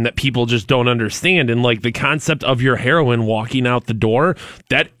desperation that people just don't understand. And, like, the concept of your heroin walking out the door,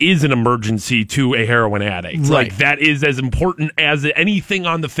 that is an emergency to a heroin addict. Right. Like, that is as important as anything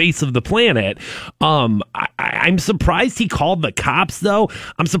on the face of the planet. I'm surprised he called the cops, though.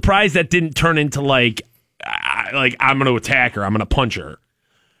 I'm surprised that didn't turn into, like I'm going to attack her. I'm going to punch her.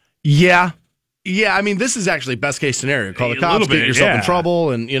 Yeah. Yeah, I mean, this is actually best case scenario. Call the cops, get yourself in trouble,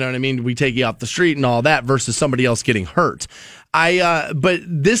 and you know what I mean? We take you off the street and all that versus somebody else getting hurt. But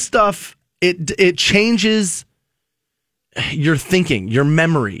this stuff, it changes your thinking, your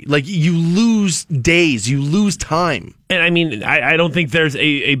memory. Like, you lose days, you lose time. And I mean, I don't think there's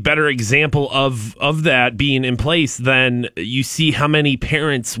a better example of that being in place than you see how many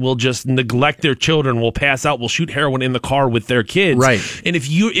parents will just neglect their children, will pass out, will shoot heroin in the car with their kids. Right. And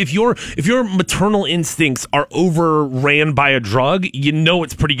if your maternal instincts are overran by a drug, you know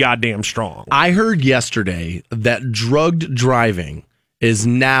it's pretty goddamn strong. I heard yesterday that drugged driving has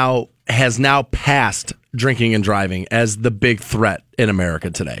now passed drinking and driving as the big threat in America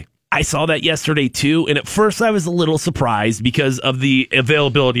today. I saw that yesterday too, and at first I was a little surprised because of the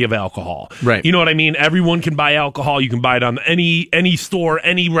availability of alcohol. Right. You know what I mean? Everyone can buy alcohol. You can buy it on any store,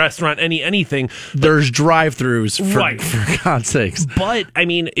 any restaurant, anything. There's drive-thrus for God's sakes. But I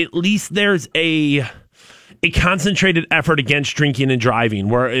mean, at least there's a concentrated effort against drinking and driving,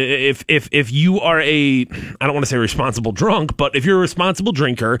 where if you are I don't want to say responsible drunk, but if you're a responsible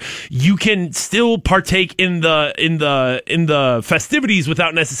drinker, you can still partake in the festivities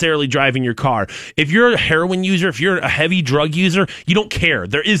without necessarily driving your car. If you're a heroin user, if you're a heavy drug user, you don't care.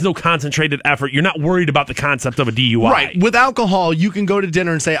 There is no concentrated effort. You're not worried about the concept of a DUI. Right. With alcohol, you can go to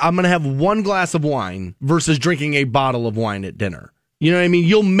dinner and say, I'm going to have one glass of wine versus drinking a bottle of wine at dinner. You know what I mean?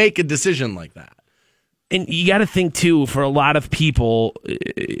 You'll make a decision like that. And you got to think, too, for a lot of people,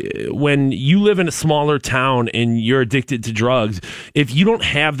 when you live in a smaller town and you're addicted to drugs, if you don't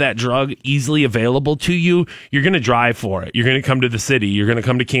have that drug easily available to you, you're going to drive for it. You're going to come to the city. You're going to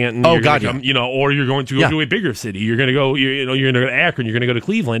come to Canton. Oh, God, or you're going to go to a bigger city. You're going to go, you're going to go to Akron. You're going to go to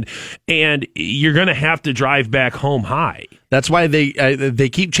Cleveland. And you're going to have to drive back home high. That's why they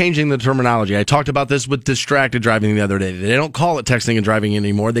keep changing the terminology. I talked about this with distracted driving the other day. They don't call it texting and driving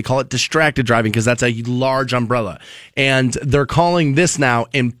anymore. They call it distracted driving because that's a large umbrella. And they're calling this now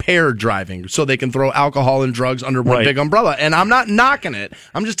impaired driving so they can throw alcohol and drugs under one big umbrella. And I'm not knocking it.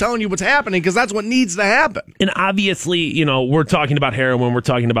 I'm just telling you what's happening because that's what needs to happen. And obviously, we're talking about heroin, we're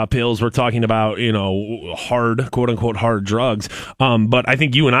talking about pills, we're talking about, hard, quote unquote, hard drugs. But I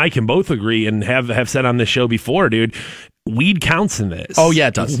think you and I can both agree and have said on this show before, dude, weed counts in this. Oh, yeah,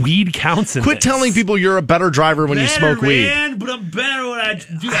 it does. Weed counts in Quit this. telling people you're a better driver when you smoke weed. But I'm better when I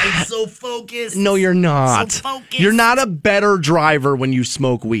do. I'm so focused. No, you're not. So focused. You're not a better driver when you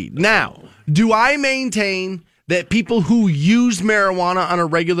smoke weed. Now, do I maintain that people who use marijuana on a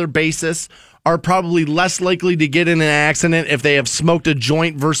regular basis are probably less likely to get in an accident if they have smoked a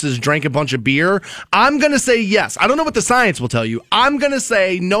joint versus drank a bunch of beer? I'm going to say yes. I don't know what the science will tell you. I'm going to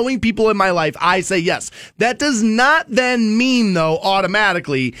say, knowing people in my life, I say yes. That does not then mean, though,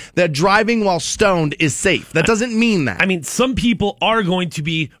 automatically that driving while stoned is safe. That doesn't mean that. I mean, some people are going to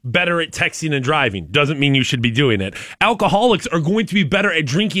be better at texting and driving. Doesn't mean you should be doing it. Alcoholics are going to be better at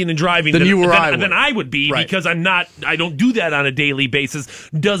drinking and driving than I would be, right, because I don't do that on a daily basis.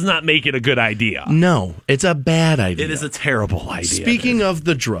 Does not make it a good idea. No, it's a bad idea. It is a terrible idea. Speaking of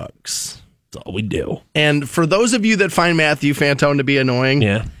the drugs, that's all we do. And for those of you that find Matthew Fantone to be annoying,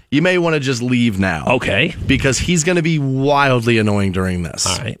 you may want to just leave now. Okay. Because he's going to be wildly annoying during this.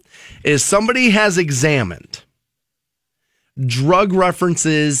 All right. Is somebody has examined drug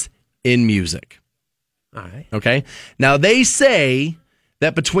references in music. All right. Okay. Now they say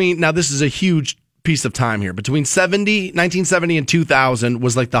that this is a huge piece of time here. Between 1970 and 2000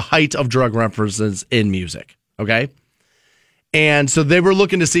 was like the height of drug references in music. Okay. And so they were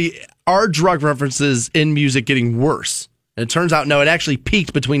looking to see, are drug references in music getting worse? And it turns out, no, it actually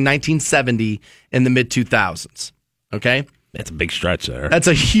peaked between 1970 and the mid 2000s. Okay. That's a big stretch there. That's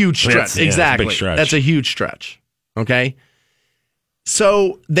a huge stretch. Exactly. That's a big stretch. That's a huge stretch. Okay.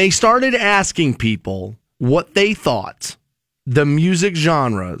 So they started asking people what they thought the music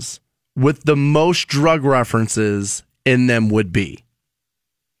genres with the most drug references in them would be.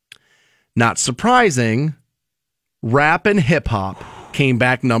 Not surprising, rap and hip hop came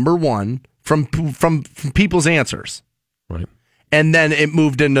back number one from people's answers. Right. And then it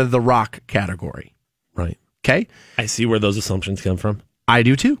moved into the rock category. Right. Okay. I see where those assumptions come from. I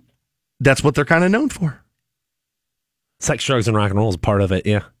do too. That's what they're kind of known for. Sex, drugs, and rock and roll is part of it.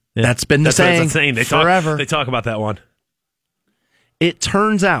 Yeah. That's been the saying forever. They talk about that one. It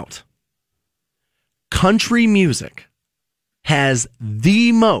turns out country music has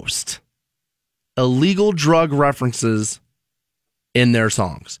the most illegal drug references in their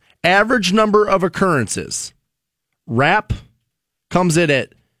songs. Average number of occurrences. Rap comes in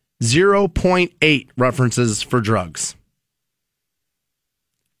at 0.8 references for drugs.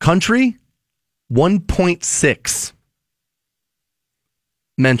 Country, 1.6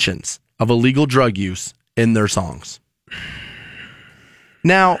 mentions of illegal drug use in their songs.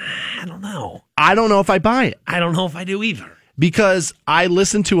 Now, I don't know. I don't know if I buy it. I don't know if I do either. Because I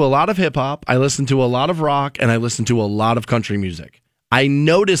listen to a lot of hip hop, I listen to a lot of rock, and I listen to a lot of country music. I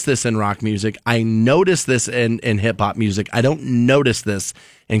notice this in rock music. I notice this in hip hop music. I don't notice this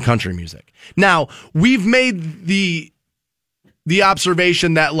in country music. Now, we've made the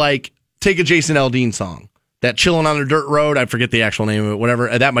observation that, like, take a Jason Aldean song, that Chillin' on a Dirt Road, I forget the actual name of it,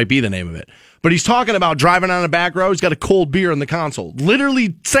 whatever, that might be the name of it. But he's talking about driving on a back road. He's got a cold beer in the console.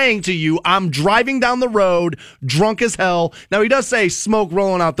 Literally saying to you, I'm driving down the road, drunk as hell. Now, he does say smoke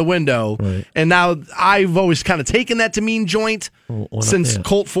rolling out the window. Right. And now I've always kind of taken that to mean joint since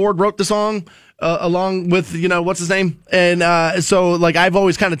Colt Ford wrote the song. Along with, what's his name? And so, like, I've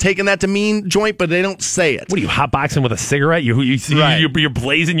always kind of taken that to mean joint, but they don't say it. What are you, hotboxing with a cigarette? You're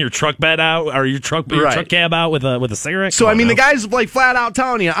blazing your truck bed out, or your truck cab out with a cigarette? So, I mean, the guy's, like, flat out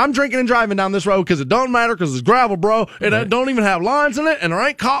telling you, I'm drinking and driving down this road because it don't matter because it's gravel, bro. It don't even have lines in it, and there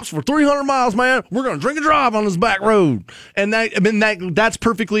ain't cops for 300 miles, man. We're going to drink and drive on this back road. And that's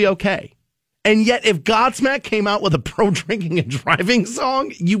perfectly okay. And yet, if Godsmack came out with a pro-drinking and driving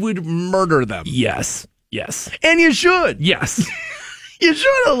song, you would murder them. Yes. And you should. Yes. You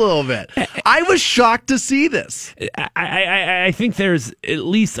should a little bit. I was shocked to see this. I think there's at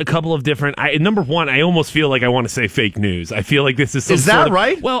least a couple of different... number one, I almost feel like I want to say fake news. I feel like this is some Is that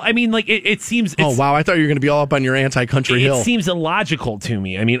right? Well, I mean, like, it seems... Oh, wow. I thought you were going to be all up on your anti-country hill. It seems illogical to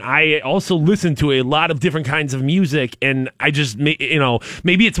me. I mean, I also listen to a lot of different kinds of music, and I just,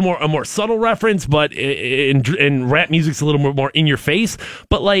 maybe it's a more subtle reference, but in rap music's a little more in your face.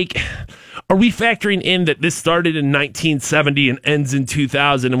 But, like... Are we factoring in that this started in 1970 and ends in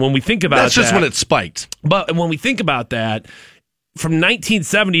 2000? And when we think about that's just when it spiked. But when we think about that, from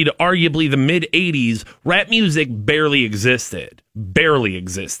 1970 to arguably the mid 80s, rap music barely existed.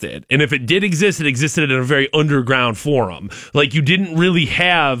 And if it did exist, it existed in a very underground forum. Like, you didn't really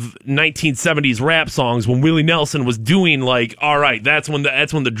have 1970s rap songs when Willie Nelson was doing, like, all right, that's when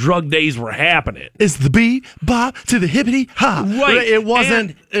the drug days were happening. It's the bebop to the hippity ha. Right. It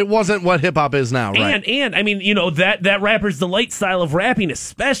wasn't. it wasn't what hip hop is now, right? And I mean, that Rapper's Delight style of rapping,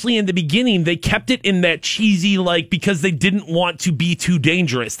 especially in the beginning, they kept it in that cheesy, because they didn't want to be too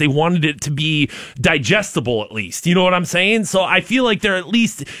dangerous. They wanted it to be digestible, at least. You know what I'm saying? So I feel like they're at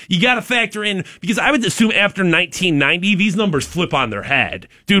least, you got to factor in, because I would assume after 1990, these numbers flip on their head.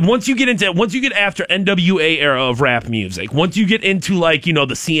 Dude, once you get after NWA era of rap music, once you get into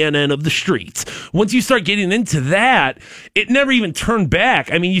the CNN of the streets, once you start getting into that, it never even turned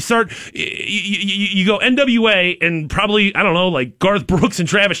back. I mean, you go NWA and probably, I don't know, Garth Brooks and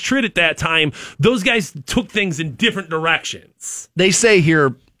Travis Tritt at that time, those guys took things in different directions. They say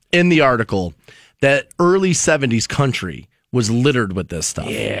here in the article that early 70s country was littered with this stuff.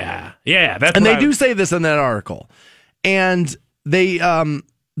 Yeah, and they do say this in that article. And they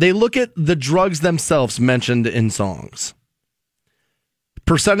look at the drugs themselves mentioned in songs.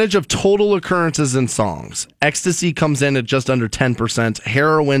 Percentage of total occurrences in songs. Ecstasy comes in at just under 10%.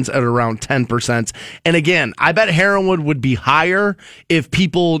 Heroin's at around 10%. And again, I bet heroin would be higher if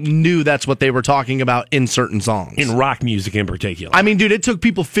people knew that's what they were talking about in certain songs. In rock music in particular. I mean, dude, it took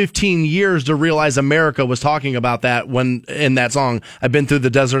people 15 years to realize America was talking about that when in that song, I've been through the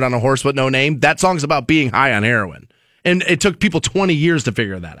desert on a horse with no name. That song's about being high on heroin. And it took people 20 years to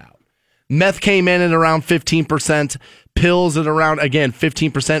figure that out. Meth came in at around 15%. Pills at around, again,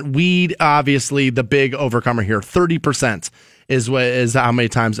 15%. Weed, obviously, the big overcomer here. 30% is how many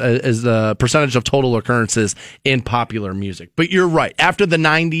times is the percentage of total occurrences in popular music. But you're right. After the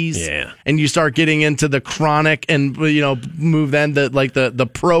 90s, and you start getting into the chronic and move then the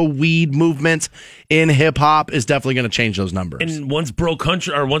pro weed movement in hip hop is definitely going to change those numbers. And once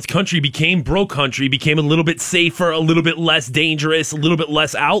country became bro country, became a little bit safer, a little bit less dangerous, a little bit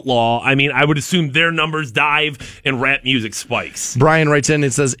less outlaw. I mean, I would assume their numbers dive and rap music spikes. Brian writes in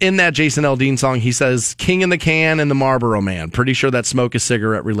and says, in that Jason Aldean song, he says, King in the Can and the Marlboro Man. Pretty sure that smoke is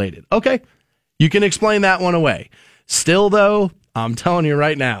cigarette related. Okay, you can explain that one away. Still, though, I'm telling you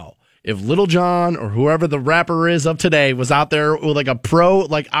right now, if Little John or whoever the rapper is of today was out there with a pro,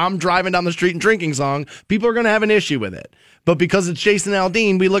 I'm driving down the street and drinking song, people are going to have an issue with it. But because it's Jason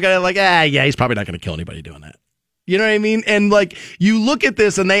Aldean, we look at it he's probably not going to kill anybody doing that. You know what I mean? And you look at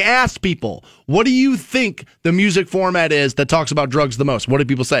this and they ask people, what do you think the music format is that talks about drugs the most? What do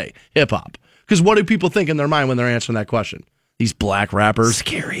people say? Hip hop. Because what do people think in their mind when they're answering that question? These black rappers.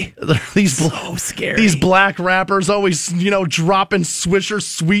 Scary. So scary. These black rappers always, dropping Swisher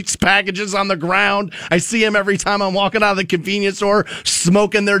Sweets packages on the ground. I see them every time I'm walking out of the convenience store,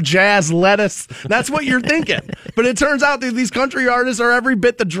 smoking their jazz lettuce. That's what you're thinking. But it turns out that these country artists are every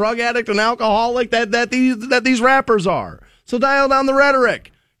bit the drug addict and alcoholic that these rappers are. So dial down the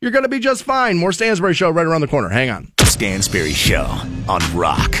rhetoric. You're going to be just fine. More Stansbury Show right around the corner. Hang on. Stansbury Show on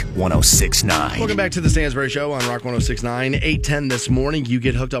Rock 106.9. Welcome back to the Stansbury Show on Rock 106.9. 8:10 this morning. You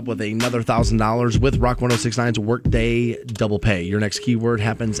get hooked up with another $1,000 with Rock 106.9's Workday Double Pay. Your next keyword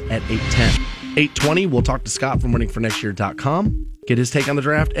happens at 8:10. 8:20, we'll talk to Scott from winningfornextyear.com, get his take on the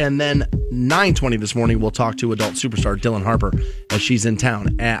draft. And then 9:20 this morning, we'll talk to adult superstar Dylan Harper as she's in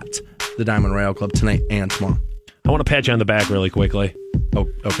town at the Diamond Royale Club tonight and tomorrow. I want to pat you on the back really quickly. Oh,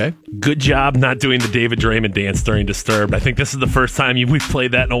 okay. Good job not doing the David Draymond dance during Disturbed. I think this is the first time we've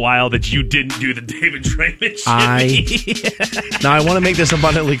played that in a while that you didn't do the David Draymond shimmy. Now, I want to make this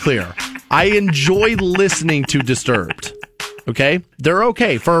abundantly clear. I enjoy listening to Disturbed. Okay? They're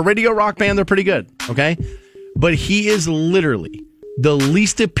okay. For a radio rock band, they're pretty good. Okay? But he is literally the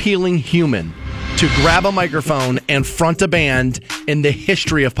least appealing human to grab a microphone and front a band in the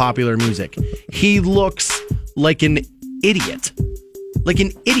history of popular music. He looks like an idiot.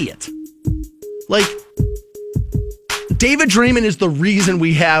 David Draymond is the reason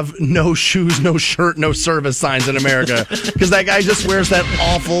we have no shoes, no shirt, no service signs in America. Because that guy just wears that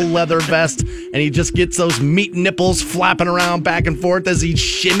awful leather vest and he just gets those meat nipples flapping around back and forth as he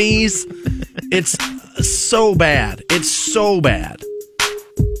shimmies. It's so bad. It's so bad.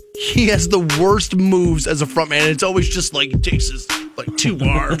 He has the worst moves as a frontman. It's always just he takes his two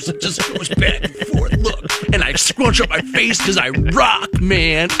arms and just goes back and forth. Look, and I scrunch up my face because I rock,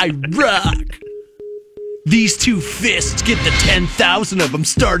 man. I rock. These two fists get the 10,000 of them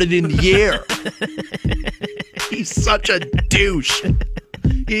started in the air. He's such a douche.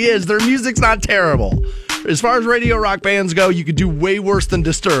 He is. Their music's not terrible. As far as radio rock bands go, you could do way worse than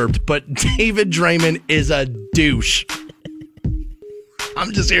Disturbed, but David Draymond is a douche.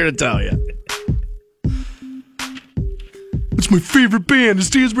 I'm just here to tell you. It's my favorite band, and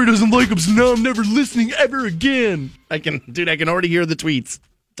Stansbury doesn't like them, so now I'm never listening ever again. I can already hear the tweets.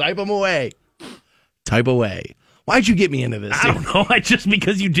 Type them away. Type away. Why'd you get me into this? I don't know. Just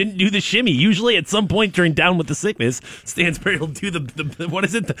because you didn't do the shimmy. Usually, at some point during Down with the Sickness, Stansbury will do the what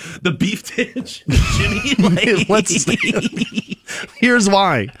is it? The beef titch shimmy. Here's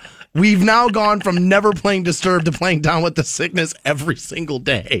why. We've now gone from never playing Disturbed to playing Down with the Sickness every single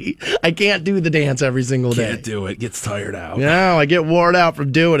day. I can't do the dance every single day. Can't do it. Gets tired out. No, I get worn out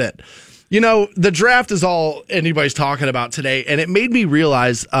from doing it. You know, the draft is all anybody's talking about today, and it made me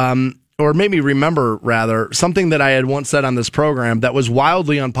realize, or made me remember, rather, something that I had once said on this program that was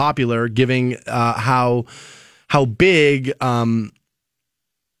wildly unpopular, given how big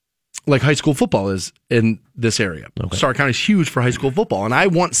like high school football is in this area. Okay. Stark County is huge for high school football, and I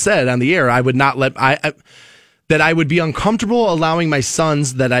once said on the air I would not let that I would be uncomfortable allowing my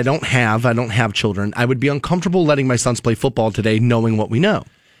sons that I don't have children. I would be uncomfortable letting my sons play football today, knowing what we know.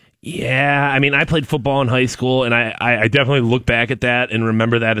 Yeah, I mean, I played football in high school, and I definitely look back at that and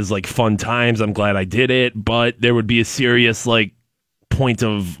remember that as like fun times. I'm glad I did it, but there would be a serious like point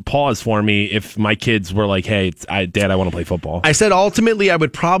of pause for me if my kids were like, hey, Dad, I want to play football. I said ultimately I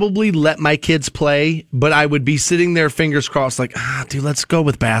would probably let my kids play, but I would be sitting there fingers crossed like, dude, let's go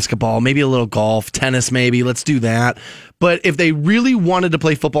with basketball, maybe a little golf, tennis maybe, let's do that. But if they really wanted to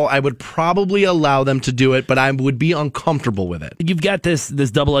play football, I would probably allow them to do it, but I would be uncomfortable with it. You've got this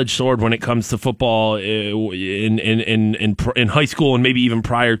double-edged sword when it comes to football in high school, and maybe even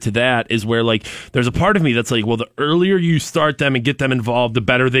prior to that, is where like there's a part of me that's like, well, the earlier you start them and get them involved, the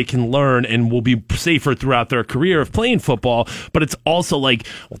better they can learn and will be safer throughout their career of playing football. But it's also like,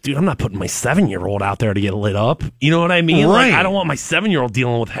 well, dude, I'm not putting my 7-year-old out there to get lit up. You know what I mean? Right. Like, I don't want my 7-year-old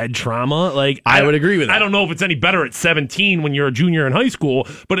dealing with head trauma. Like, I would agree with that. I don't know if it's any better at 17 when you're a junior in high school,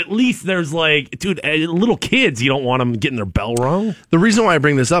 but at least there's like, dude, little kids, you don't want them getting their bell rung. The reason why I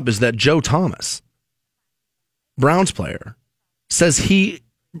bring this up is that Joe Thomas, Browns player, says he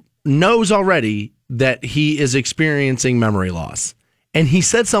knows already that he is experiencing memory loss. And he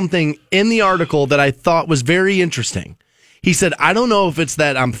said something in the article that I thought was very interesting. He said, I don't know if it's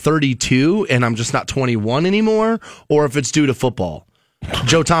that I'm 32 and I'm just not 21 anymore, or if it's due to football.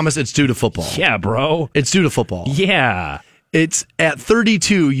 Joe Thomas, it's due to football. Yeah, bro. It's due to football. Yeah. It's at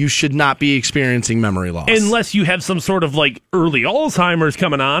 32, you should not be experiencing memory loss. Unless you have some sort of like early Alzheimer's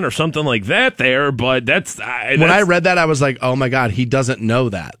coming on or something like that there. But that's when I read that, I was like, oh my God, he doesn't know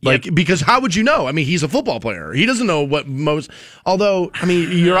that. Like, because how would you know? I mean, he's a football player. He doesn't know what although, I mean,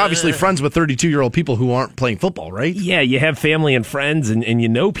 you're obviously friends with 32-year-old people who aren't playing football, right? Yeah, you have family and friends and you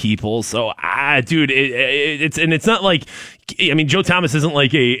know people. So, dude, it's not like, I mean, Joe Thomas isn't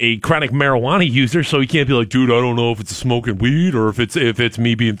like a chronic marijuana user, so he can't be like, dude, I don't know if it's smoking weed or if it's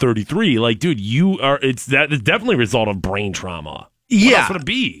me being 33. Like, dude, it's definitely a result of brain trauma. Yeah. What else would it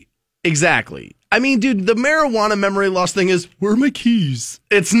be? Exactly. I mean, dude, the marijuana memory loss thing is, where are my keys?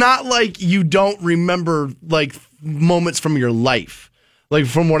 It's not like you don't remember like moments from your life. Like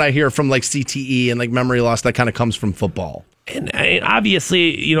from what I hear from like CTE and like memory loss that kind of comes from football. And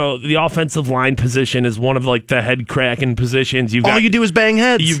obviously, you know, the offensive line position is one of like the head cracking positions. All you do is bang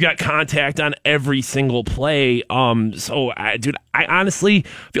heads. You've got contact on every single play. So, dude, I honestly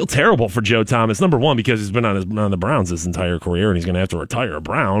feel terrible for Joe Thomas. Number one, because he's been on the Browns his entire career, and he's going to have to retire a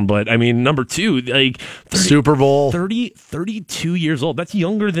Brown. But I mean, number two, like Super Bowl, 32 years old. That's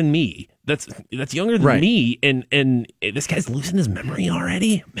younger than me. That's younger than me, and this guy's losing his memory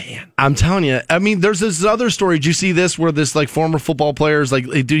already, man. I'm telling you. I mean, there's this other story. Did you see this where this like former football player's like,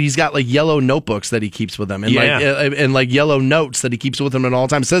 dude, he's got like yellow notebooks that he keeps with him, and like yellow notes that he keeps with him at all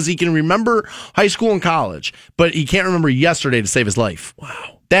times. Says he can remember high school and college, but he can't remember yesterday to save his life.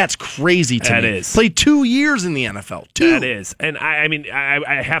 Wow. That's crazy to me. That is. Played 2 years in the NFL. That is. And I mean,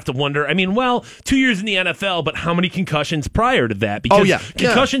 I have to wonder. I mean, well, 2 years in the NFL, but how many concussions prior to that? Because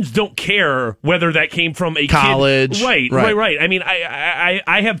concussions don't care whether that came from a college. Kid. Right. I mean,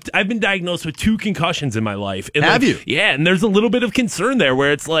 I've been diagnosed with 2 concussions in my life. And have you? Yeah, and there's a little bit of concern there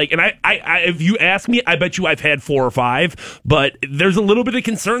where it's like, and I if you ask me, I bet you I've had 4 or 5, but there's a little bit of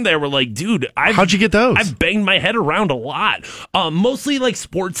concern there where like, dude, how'd you get those? I've banged my head around a lot. Mostly like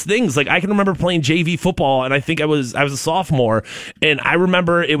sports things. Like I can remember playing JV football, and I think I was a sophomore, and I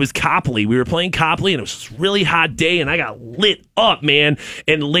remember it was Copley. We were playing Copley, and it was this really hot day, and I got lit up, man.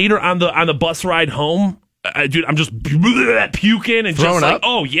 And later on the bus ride home, dude, I'm just puking and throwing just like, up?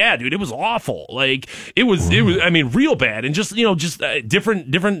 oh yeah, dude, it was awful. Like it was, I mean, real bad, and just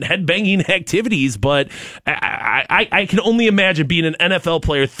different head banging activities. But I can only imagine being an NFL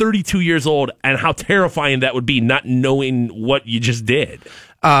player, 32 years old, and how terrifying that would be, not knowing what you just did.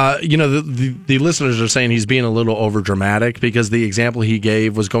 You know, the listeners are saying he's being a little over dramatic because the example he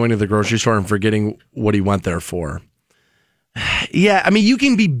gave was going to the grocery store and forgetting what he went there for. Yeah, I mean, you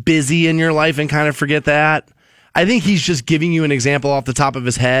can be busy in your life and kind of forget that. I think he's just giving you an example off the top of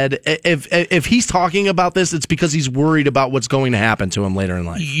his head. If he's talking about this, it's because he's worried about what's going to happen to him later in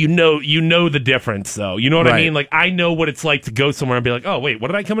life. You know the difference, though. You know what I Right. mean? Like, I know what it's like to go somewhere and be like, oh, wait, what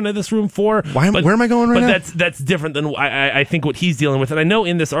did I come into this room for? Where am I going right now? But that's different than I think what he's dealing with. And I know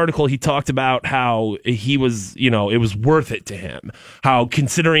in this article he talked about how he was, it was worth it to him. How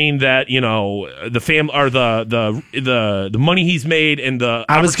considering that, the family or the money he's made and the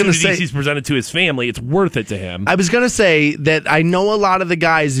opportunities he's presented to his family, it's worth it to him. I was going to say that I know a lot of the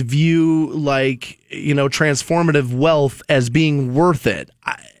guys view transformative wealth as being worth it.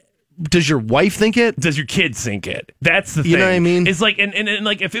 Does your wife think it? Does your kids think it? That's the thing. You know what I mean? It's like, and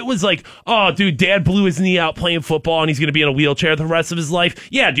like, if it was like, oh, dude, dad blew his knee out playing football and he's going to be in a wheelchair the rest of his life.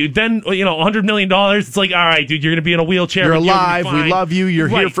 Yeah, dude, then, $100 million, it's like, all right, dude, you're going to be in a wheelchair. You're but alive. You're gonna be We fine. love you. You're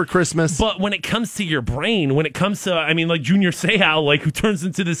Right. here for Christmas. But when it comes to your brain, when it comes to, like Junior Seau, like, who turns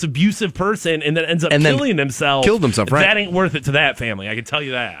into this abusive person and then ends up killing himself. Killed himself, right. That ain't worth it to that family. I can tell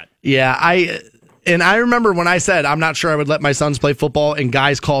you that. Yeah, I remember when I said I'm not sure I would let my sons play football, and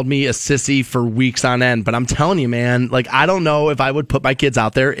guys called me a sissy for weeks on end. But I'm telling you, man, like I don't know if I would put my kids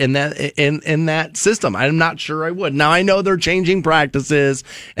out there in that system. I'm not sure I would. Now I know they're changing practices,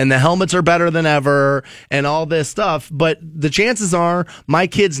 and the helmets are better than ever, and all this stuff. But the chances are my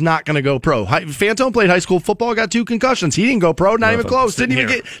kid's not going to go pro. Fantone played high school football, got 2 concussions. He didn't go pro, not even close. Didn't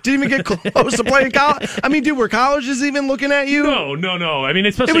even get close to playing college. I mean, dude, were colleges even looking at you? No. I mean,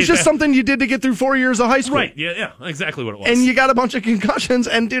 especially it was just something you did to get through 4 years of high school. Right, yeah, exactly what it was. And you got a bunch of concussions,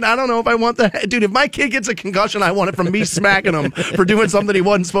 and dude, I don't know if I want that. Dude, if my kid gets a concussion, I want it from me smacking him for doing something he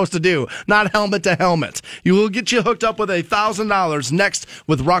wasn't supposed to do, not helmet to helmet. You will get you hooked up with $1,000 next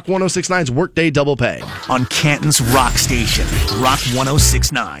with Rock 106.9's Workday Double Pay. On Canton's Rock Station, Rock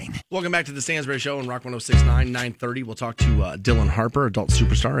 106.9. Welcome back to the Stansbury Show on Rock 106.9, 9:30. We'll talk to Dylan Harper, adult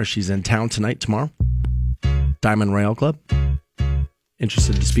superstar, as she's in town tonight, tomorrow. Diamond Rail Club.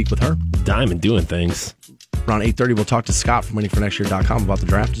 Interested to speak with her. Diamond doing things. Around 8:30, we'll talk to Scott from waitingfornextyear.com about the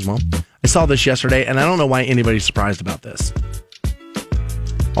draft as well. I saw this yesterday, and I don't know why anybody's surprised about this.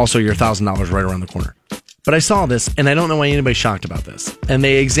 Also, your $1,000 right around the corner. But I saw this, and I don't know why anybody's shocked about this. And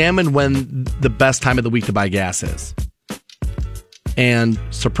they examined when the best time of the week to buy gas is. And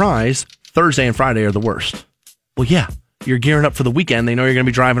surprise, Thursday and Friday are the worst. Well, yeah, you're gearing up for the weekend. They know you're going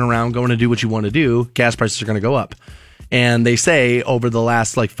to be driving around, going to do what you want to do. Gas prices are going to go up. And they say over the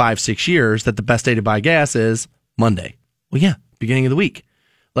last 5-6 years that the best day to buy gas is Monday. Well, yeah, beginning of the week.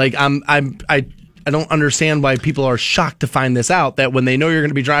 I don't understand why people are shocked to find this out, that when they know you're going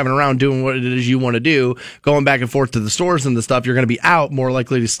to be driving around doing what it is you want to do, going back and forth to the stores and the stuff, you're going to be out, more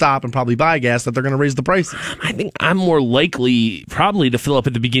likely to stop and probably buy gas, that they're going to raise the prices. I think I'm more likely probably to fill up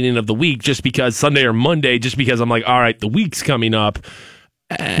at the beginning of the week just because Sunday or Monday, just because I'm like, all right, the week's coming up.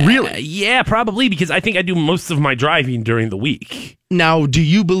 Really? Yeah, probably, because I think I do most of my driving during the week. Now, do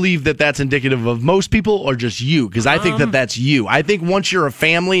you believe that that's indicative of most people or just you? Because I think that that's you. I think once you're a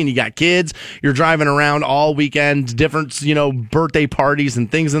family and you got kids, you're driving around all weekend, different, birthday parties and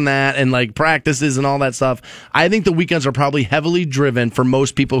things and that, and practices and all that stuff. I think the weekends are probably heavily driven for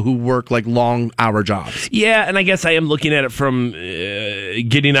most people who work long hour jobs. Yeah, and I guess I am looking at it from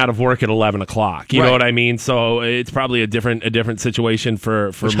getting out of work at 11 o'clock. You know what I mean? So it's probably a different situation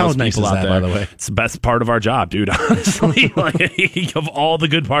for most how nice people is out that, there. by the way? It's the best part of our job, dude, honestly. Of all the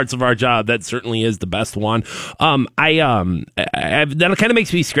good parts of our job, that certainly is the best one. That kind of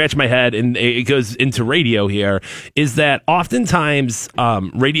makes me scratch my head, and it goes into radio here, is that oftentimes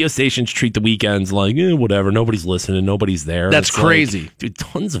radio stations treat the weekends like, whatever, nobody's listening, nobody's there. That's crazy. Dude,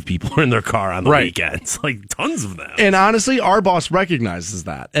 tons of people are in their car on the weekends. Tons of them. And honestly, our boss recognizes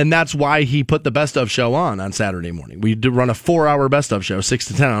that. And that's why he put the Best Of show on Saturday morning. We do run a 4-hour Best Of show, 6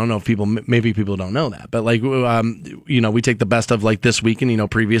 to 10. I don't know if maybe people don't know that. But we take the best of this week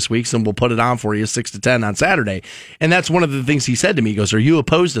and previous weeks, and we'll put it on for you 6 to 10 on Saturday. And that's one of the things he said to me. He goes, "Are you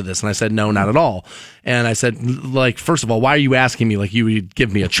opposed to this?" And I said, "No, not at all." And I said, first of all, why are you asking me you would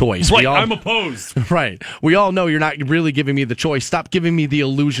give me a choice? Right, I'm opposed. Right. We all know you're not really giving me the choice. Stop giving me the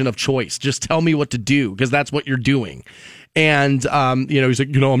illusion of choice. Just tell me what to do, because that's what you're doing. And, he's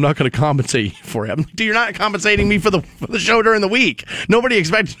like, I'm not going to compensate you for it. I'm like, dude, you're not compensating me for the show during the week. Nobody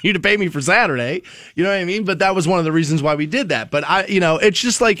expected you to pay me for Saturday. You know what I mean? But that was one of the reasons why we did that. But it's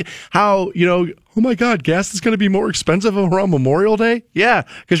just how, oh my God, gas is going to be more expensive around Memorial Day? Yeah,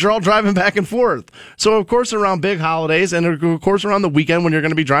 because you're all driving back and forth. So, of course, around big holidays and, of course, around the weekend when you're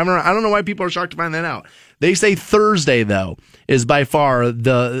going to be driving around. I don't know why people are shocked to find that out. They say Thursday, though, is by far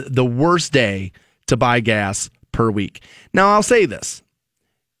the worst day to buy gas per week. Now, I'll say this.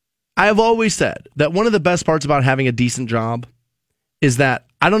 I have always said that one of the best parts about having a decent job is that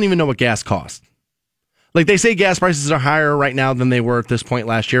I don't even know what gas costs. Like, they say gas prices are higher right now than they were at this point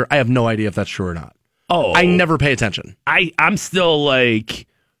last year. I have no idea if that's true or not. Oh, I never pay attention. I'm still like,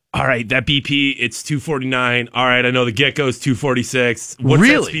 all right, that BP, it's $249. All right, I know the Get-Go's $246. What's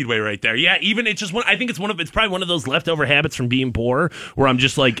Really? that Speedway right there? Yeah, even it's just one. I think it's probably one of those leftover habits from being poor, where I'm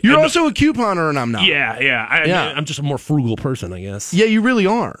just like, You're also a couponer, and I'm not. Yeah. I'm just a more frugal person, I guess. Yeah, you really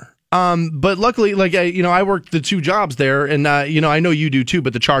are. But luckily, like, I work the 2 jobs there, and, I know you do too,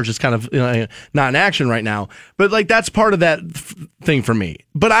 but the charge is kind of not in action right now. But, like, that's part of that thing for me.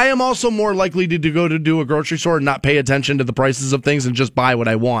 But I am also more likely to go to do a grocery store and not pay attention to the prices of things and just buy what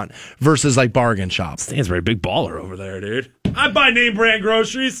I want versus, like, bargain shop. Stansbury, big baller over there, dude. I buy name brand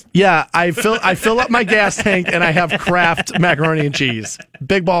groceries. Yeah, I fill up my gas tank, and I have Kraft macaroni and cheese.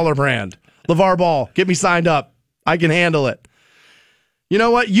 Big baller brand. LeVar Ball, get me signed up. I can handle it. You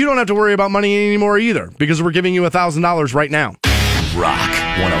know what? You don't have to worry about money anymore either, because we're giving you $1,000 right now. Rock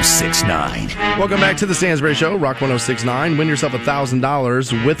 106.9. Welcome back to the Stansbury Show, Rock 106.9. Win yourself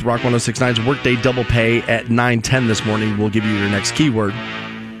 $1,000 with Rock 106.9's Workday Double Pay at 9:10 this morning. We'll give you your next keyword.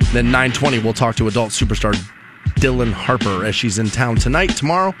 Then 9:20, we'll talk to adult superstar Dylan Harper as she's in town tonight,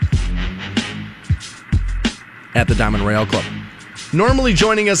 tomorrow, at the Diamond Royale Club. Normally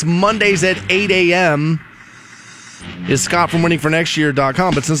joining us Mondays at 8 a.m., is Scott from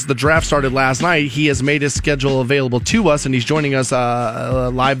winningfornextyear.com, but since the draft started last night, he has made his schedule available to us, and he's joining us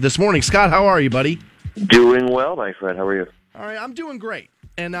live this morning. Scott, how are you, buddy? Doing well, my friend. How are you? All right, I'm doing great.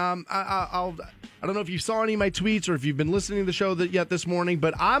 And I don't know if you saw any of my tweets or if you've been listening to the show yet this morning,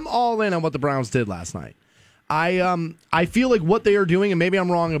 but I'm all in on what the Browns did last night. I feel like what they are doing, and maybe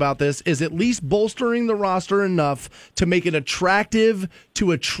I'm wrong about this, is at least bolstering the roster enough to make it attractive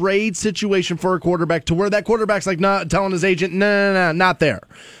to a trade situation for a quarterback, to where that quarterback's like not telling his agent, no, not there.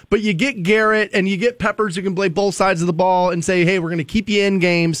 But you get Garrett and you get Peppers who can play both sides of the ball and say, hey, we're going to keep you in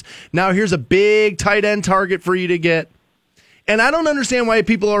games. Now here's a big tight end target for you to get. And I don't understand why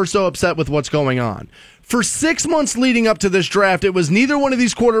people are so upset with what's going on. For 6 months leading up to this draft, it was neither one of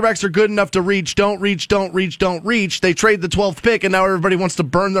these quarterbacks are good enough to reach, don't reach. They trade the 12th pick, and now everybody wants to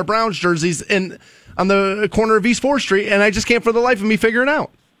burn their Browns jerseys on the corner of East 4th Street, and I just can't for the life of me figure it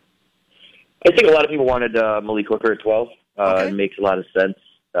out. I think a lot of people wanted Malik Hooker at 12. It makes a lot of sense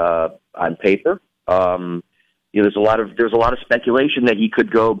on paper. There's a lot of speculation that he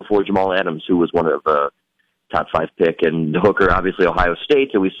could go before Jamal Adams, who was one of the top 5 pick, and Hooker, obviously Ohio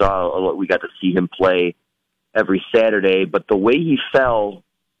State, and we got to see him play every Saturday, but the way he fell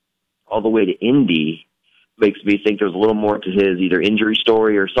all the way to Indy makes me think there's a little more to his either injury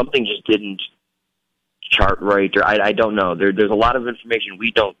story or something just didn't chart right, or I don't know. There's a lot of information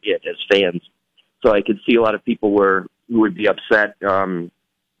we don't get as fans, so I could see a lot of people who would be upset, and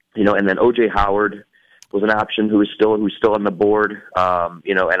then O.J. Howard was an option who's still on the board, and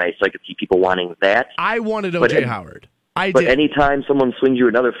I could see people wanting that. I wanted O.J. Howard. But anytime someone swings you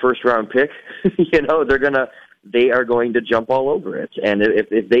another first-round pick, they are going to jump all over it. And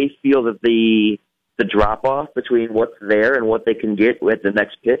if they feel that the drop-off between what's there and what they can get with the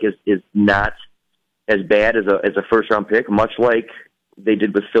next pick is not as bad as a first-round pick, much like they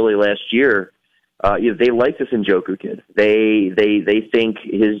did with Philly last year, they like this Njoku kid. They think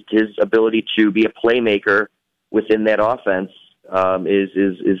his ability to be a playmaker within that offense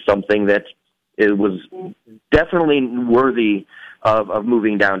is something that it was definitely worthy of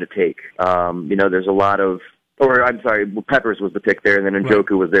moving down to take. There's a lot of, Peppers was the pick there, and then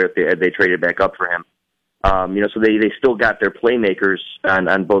Njoku was there. They traded back up for him. So they still got their playmakers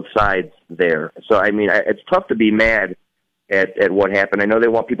on both sides there. So it's tough to be mad at what happened. I know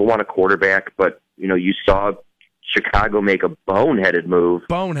people want a quarterback, but you saw Chicago make a boneheaded move,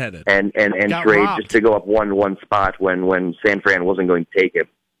 and trade robbed. Just to go up one spot when San Fran wasn't going to take it.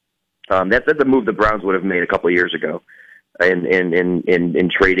 That's a move the Browns would have made a couple of years ago, in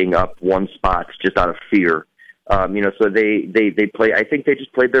trading up one spot just out of fear. So they play. I think they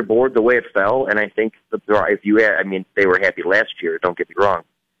just played their board the way it fell, and I think they were happy last year. Don't get me wrong.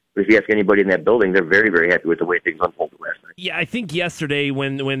 But if you ask anybody in that building, they're very, very happy with the way things unfolded last night. Yeah, I think yesterday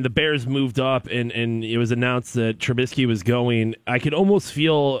when the Bears moved up and it was announced that Trubisky was going, I could almost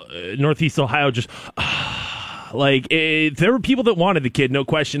feel Northeast Ohio just... there were people that wanted the kid, no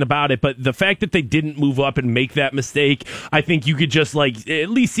question about it, but the fact that they didn't move up and make that mistake, I think you could just at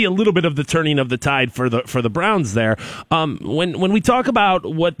least see a little bit of the turning of the tide for the Browns there. When we talk about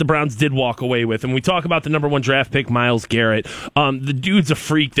what the Browns did walk away with, and we talk about the number 1 draft pick, Myles Garrett, the dude's a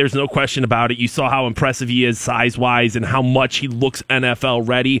freak. There's no question about it. You saw how impressive he is size-wise and how much he looks NFL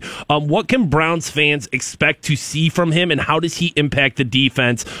ready. What can Browns fans expect to see from him, and how does he impact the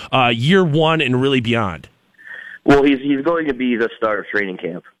defense year one and really beyond? Well, he's going to be the star of training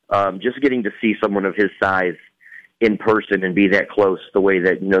camp. Just getting to see someone of his size in person and be that close, the way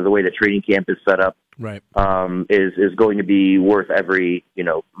that training camp is set up, right, is going to be worth every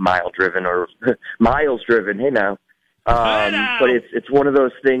mile driven or miles driven. Hey now, but it's one of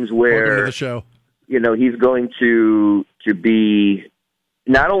those things where welcome to the show. He's going to be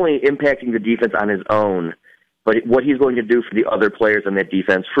not only impacting the defense on his own, but what he's going to do for the other players on that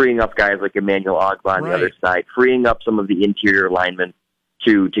defense, freeing up guys like Emmanuel Ogbah on the other side, freeing up some of the interior linemen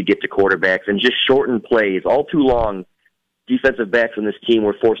to get to quarterbacks and just shorten plays. All too long, defensive backs on this team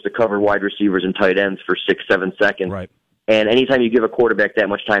were forced to cover wide receivers and tight ends for 6-7 seconds. Right. And anytime you give a quarterback that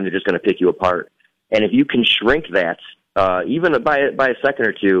much time, they're just going to pick you apart. And if you can shrink that, even by a second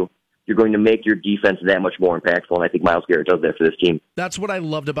or two, you're going to make your defense that much more impactful. And I think Myles Garrett does that for this team. That's what I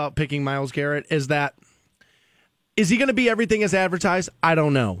loved about picking Myles Garrett is he going to be everything as advertised? I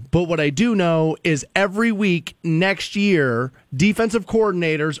don't know. But what I do know is every week next year, defensive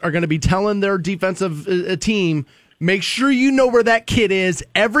coordinators are going to be telling their defensive team, make sure you know where that kid is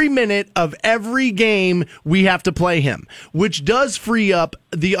every minute of every game we have to play him, which does free up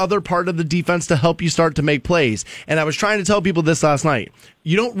the other part of the defense to help you start to make plays. And I was trying to tell people this last night.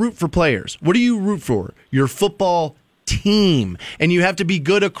 You don't root for players. What do you root for? Your football team, and you have to be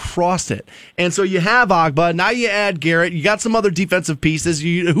good across it. And so you have Ogbah, now you add Garrett, you got some other defensive pieces,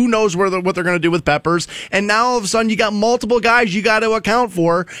 who knows what they're going to do with Peppers, and now all of a sudden you got multiple guys you got to account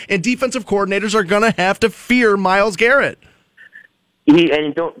for, and defensive coordinators are going to have to fear Myles Garrett.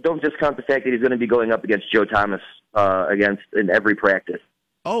 And don't discount the fact that he's going to be going up against Joe Thomas in every practice.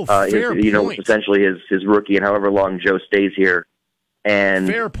 Oh, fair point. Essentially his rookie, and however long Joe stays here. And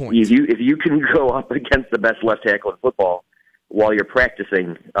fair point. If you can go up against the best left tackle in football while you're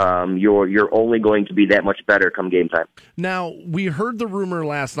practicing, you're only going to be that much better come game time. Now, we heard the rumor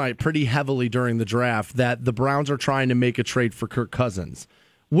last night pretty heavily during the draft that the Browns are trying to make a trade for Kirk Cousins.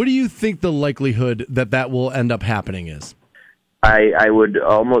 What do you think the likelihood that will end up happening is? I would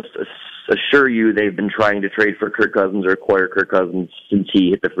almost assure you they've been trying to trade for Kirk Cousins or acquire Kirk Cousins since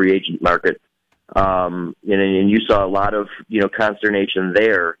he hit the free agent market. And you saw a lot of consternation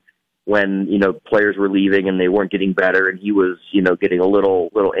there when players were leaving and they weren't getting better, and he was getting a little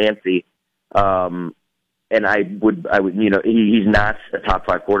antsy. And I would he's not a top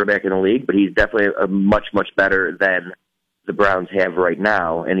 5 quarterback in the league, but he's definitely a much better than the Browns have right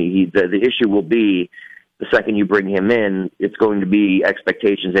now. And the issue will be the second you bring him in, it's going to be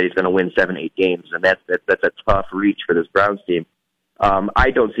expectations that he's going to win 7-8 games, and that's a tough reach for this Browns team.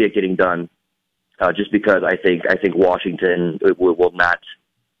 I don't see it getting done. Just because I think Washington will not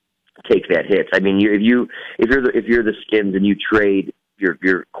take that hit. I mean, if you're the Skins and you trade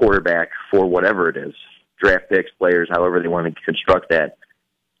your quarterback for whatever it is, draft picks, players, however they want to construct that,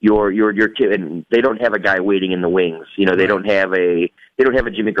 and they don't have a guy waiting in the wings. They don't have a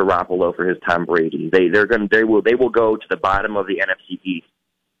Jimmy Garoppolo for his Tom Brady. They will go to the bottom of the NFC East,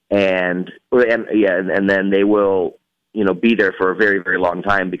 and then they will be there for a very, very long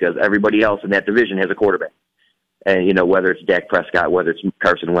time because everybody else in that division has a quarterback. And, whether it's Dak Prescott, whether it's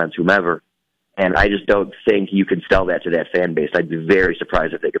Carson Wentz, whomever. And I just don't think you can sell that to that fan base. I'd be very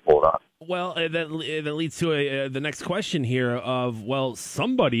surprised if they could pull it off. Well, that leads to the next question here of,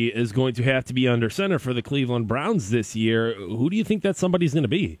 somebody is going to have to be under center for the Cleveland Browns this year. Who do you think that somebody's going to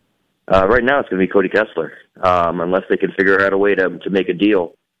be? Right now it's going to be Cody Kessler, unless they can figure out a way to make a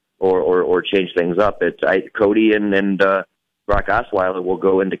deal. Or change things up. Cody and Brock Osweiler will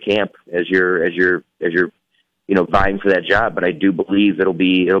go into camp as you're vying for that job. But I do believe it'll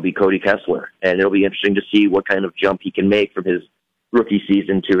be Cody Kessler, and it'll be interesting to see what kind of jump he can make from his rookie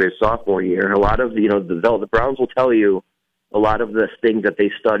season to his sophomore year. And a lot of the Browns will tell you a lot of the things that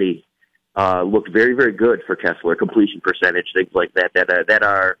they study look very, very good for Kessler, completion percentage, things like that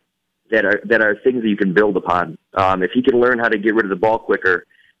are things that you can build upon. If he can learn how to get rid of the ball quicker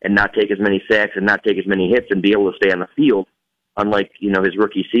and not take as many sacks and not take as many hits and be able to stay on the field, unlike, his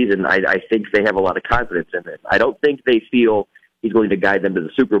rookie season, I think they have a lot of confidence in it. I don't think they feel he's going to guide them to the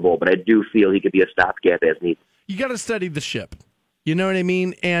Super Bowl, but I do feel he could be a stopgap as needed. You got to steady the ship. You know what I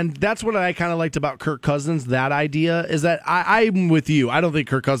mean? And that's what I kind of liked about Kirk Cousins, that idea, is that I'm with you. I don't think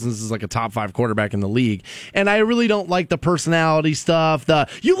Kirk Cousins is like a top 5 quarterback in the league. And I really don't like the personality stuff,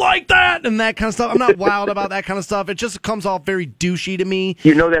 you like that, and that kind of stuff. I'm not wild about that kind of stuff. It just comes off very douchey to me.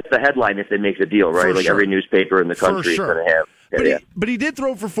 That's the headline if they make the deal, right? For sure. Every newspaper in the country is going to have. But he did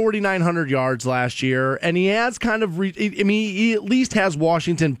throw for 4,900 yards last year, and he has kind of, he at least has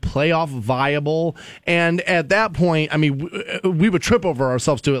Washington playoff viable. And at that point, we would trip over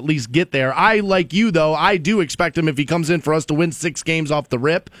ourselves to at least get there. Like you, though, I do expect him, if he comes in for us, to win 6 games off the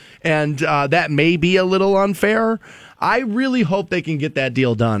rip, and that may be a little unfair. I really hope they can get that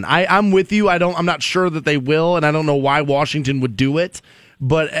deal done. I'm with you. I'm not sure that they will, and I don't know why Washington would do it.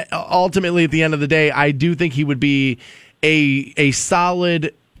 But ultimately, at the end of the day, I do think he would be a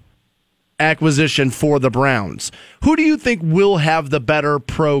solid acquisition for the Browns. Who do you think will have the better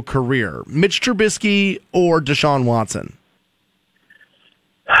pro career, Mitch Trubisky or Deshaun Watson?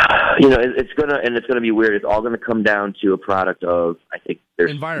 It's gonna be weird. It's all gonna come down to a product of, I think,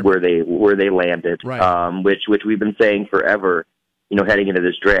 where they landed, right. Which we've been saying forever. Heading into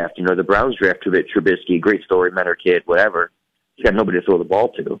this draft, the Browns draft Trubisky, great story, mentor kid, whatever. He's got nobody to throw the ball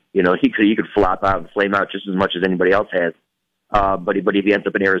to. He could flop out and flame out just as much as anybody else has. But if he ends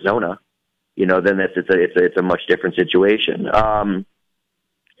up in Arizona, then it's a much different situation. Right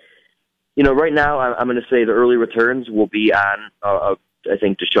now I'm going to say the early returns will be on, I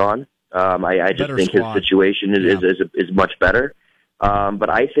think, Deshaun. I just think his situation is much better. But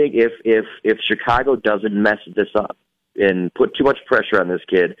I think if Chicago doesn't mess this up and put too much pressure on this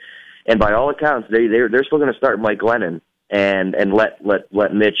kid, and by all accounts they're still going to start Mike Glennon and let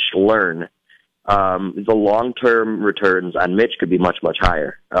Mitch learn. The long-term returns on Mitch could be much, much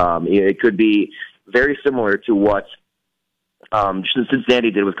higher. It could be very similar to what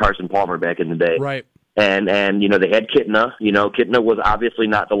Cincinnati did with Carson Palmer back in the day. Right. And they had Kitna. Kitna was obviously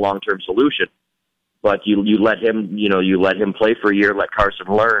not the long-term solution, but you let him play for a year, let Carson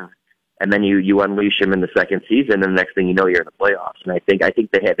learn, and then you unleash him in the second season, and the next thing you know, you're in the playoffs. And I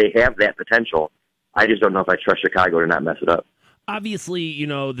think they have that potential. I just don't know if I trust Chicago to not mess it up. Obviously,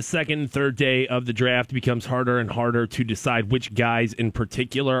 the second and third day of the draft becomes harder and harder to decide which guys in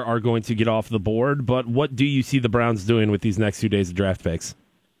particular are going to get off the board. But what do you see the Browns doing with these next 2 days of draft picks?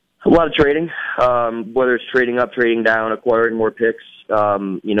 A lot of trading, whether it's trading up, trading down, acquiring more picks. They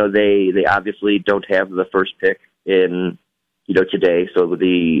obviously don't have the first pick in today, so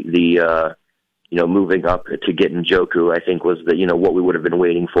the moving up to get Njoku, I think, was what we would have been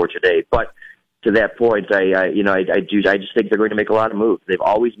waiting for today. But to that point, I just think they're going to make a lot of moves. They've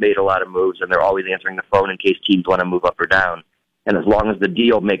always made a lot of moves, and they're always answering the phone in case teams want to move up or down. And as long as the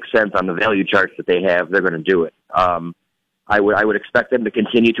deal makes sense on the value charts that they have, they're going to do it. I would expect them to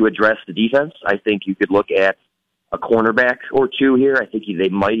continue to address the defense. I think you could look at a cornerback or two here. I think they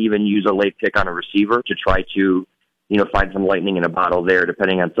might even use a late pick on a receiver to try to find some lightning in a bottle there,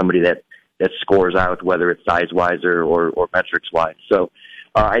 depending on somebody that scores out, whether it's size-wise or metrics-wise. So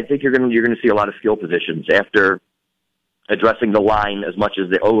I think you're going to see a lot of skill positions after addressing the line as much as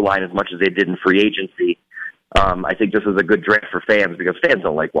the O-line as much as they did in free agency. I think this is a good draft for fans because fans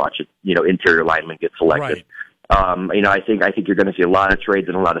don't like watching interior linemen get selected. Right. I think you're going to see a lot of trades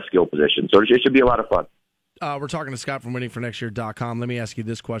and a lot of skill positions. So it should be a lot of fun. We're talking to Scott from WinningForNextYear.com. Let me ask you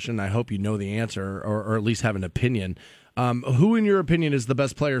this question. I hope you know the answer or at least have an opinion. Who, in your opinion, is the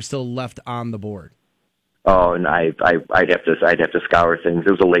best player still left on the board? Oh, and I'd have to scour things.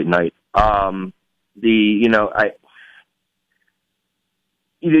 It was a late night. The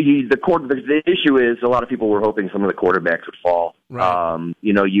issue is a lot of people were hoping some of the quarterbacks would fall. Right.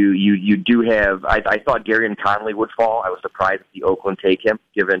 You do have. I thought Garyon Conley would fall. I was surprised to see Oakland take him,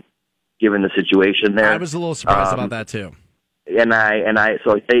 given the situation there. I was a little surprised about that too. So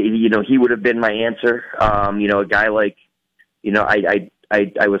I say he would have been my answer. A guy like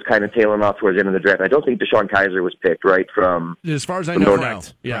I was kind of tailing off towards the end of the draft. I don't think Deshaun Kaiser was picked, right? From as far as I know,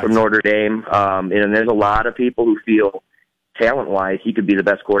 from Notre Dame. And there's a lot of people who feel talent-wise he could be the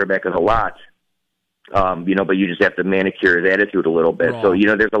best quarterback of the lot. But you just have to manicure his attitude a little bit. Wrong. So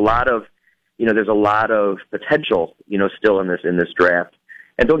there's a lot of potential still in this draft.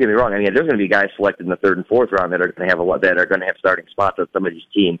 And don't get me wrong. I mean, there's going to be guys selected in the third and fourth round that are going to have starting spots on some of these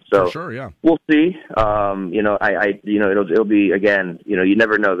teams. So for sure, yeah. We'll see. It'll be again. You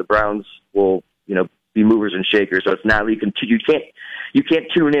never know. The Browns will be movers and shakers. So it's not you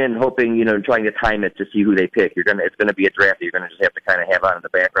can't tune in hoping trying to time it to see who they pick. It's going to be a draft that you're going to just have to kind of have on in the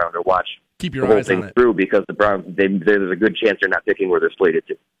background or watch. Keep your the whole eyes thing on it through because the Browns there's a good chance they're not picking where they're slated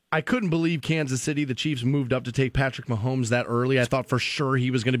to. I couldn't believe Kansas City, the Chiefs, moved up to take Patrick Mahomes that early. I thought for sure he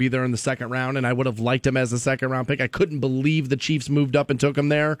was going to be there in the second round, and I would have liked him as a second-round pick. I couldn't believe the Chiefs moved up and took him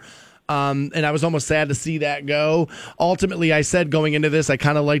there. And I was almost sad to see that go. Ultimately, I said going into this, I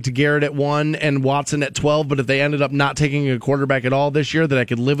kind of liked Garrett at 1 and Watson at 12, but if they ended up not taking a quarterback at all this year, that I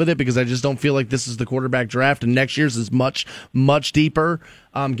could live with it because I just don't feel like this is the quarterback draft, and next year's is much, much deeper,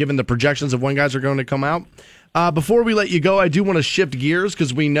 given the projections of when guys are going to come out. Before we let you go, I do want to shift gears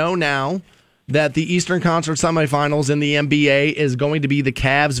because we know now that the Eastern Conference semifinals in the NBA is going to be the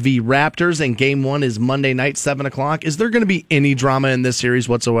Cavs v. Raptors, and Game 1 is Monday night, 7 o'clock. Is there going to be any drama in this series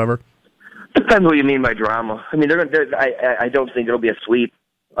whatsoever? Depends what you mean by drama. I mean, I don't think it'll be a sweep.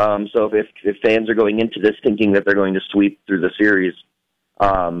 So if fans are going into this thinking that they're going to sweep through the series,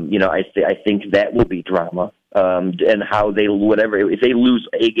 I think that will be drama. And how they if they lose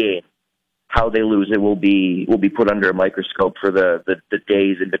a game, how they lose it will be put under a microscope for the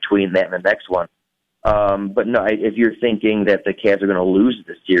days in between that and the next one. But no, if you're thinking that the Cavs are going to lose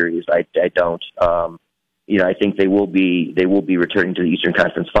the series, I don't. I think they will be returning to the Eastern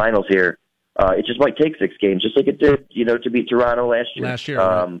Conference Finals here. It just might take 6 games, just like it did, to beat Toronto last year. Right.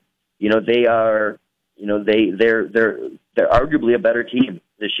 They're arguably a better team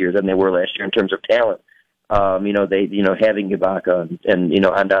this year than they were last year in terms of talent. Having Ibaka and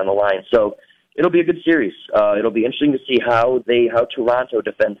on down the line. So it'll be a good series. It'll be interesting to see how Toronto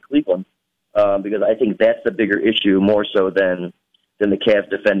defends Cleveland, because I think that's the bigger issue more so than the Cavs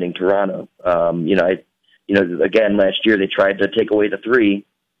defending Toronto. Again, last year they tried to take away the 3,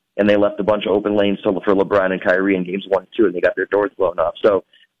 and they left a bunch of open lanes for LeBron and Kyrie in games 1 and 2, and they got their doors blown off. So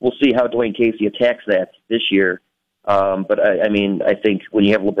we'll see how Dwayne Casey attacks that this year. But I think when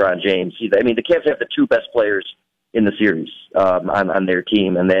you have LeBron James, the Cavs have the 2 best players in the series on their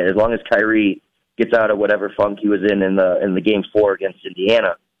team, and as long as Kyrie gets out of whatever funk he was in the Game 4 against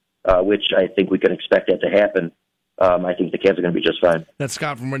Indiana, which I think we can expect that to happen, I think the Cavs are going to be just fine. That's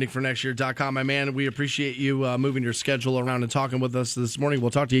Scott from waitingfornextyear.com, my man. We appreciate you moving your schedule around and talking with us this morning.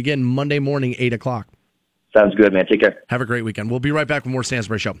 We'll talk to you again Monday morning, 8 o'clock. Sounds good, man. Take care. Have a great weekend. We'll be right back with more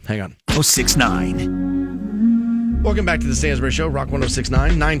Stansbury Show. Hang on. 1069. Welcome back to the Stansbury Show, Rock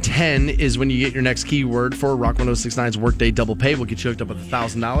 1069. 910 is when you get your next keyword for Rock 1069's Workday Double Pay. We'll get you hooked up with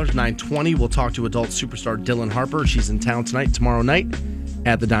 $1,000. 920, we'll talk to adult superstar Dylan Harper. She's in town tomorrow night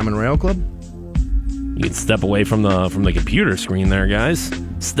at the Diamond Rail Club. You can step away from the computer screen there, guys.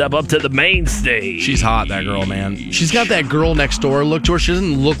 Step up to the main stage. She's hot, that girl, man. She's got that girl next door look to her. She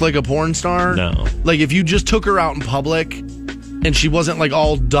doesn't look like a porn star. No. Like, if you just took her out in public and she wasn't, like,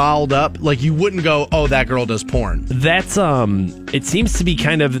 all dolled up, like, you wouldn't go, oh, that girl does porn. That's, it seems to be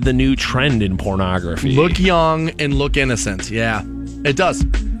kind of the new trend in pornography. Look young and look innocent. Yeah, it does.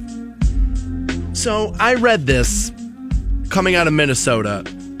 So, I read this coming out of Minnesota,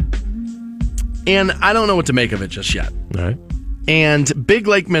 and I don't know what to make of it just yet. All right. And Big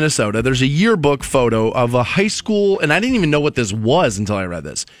Lake, Minnesota, there's a yearbook photo of a high school, and I didn't even know what this was until I read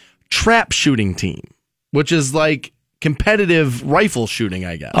this, trap shooting team, which is like competitive rifle shooting,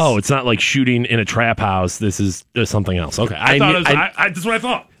 I guess. Oh, it's not like shooting in a trap house. This is something else. Okay. That's what I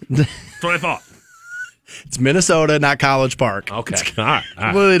thought. That's what I thought. It's Minnesota, not College Park. Okay. All right.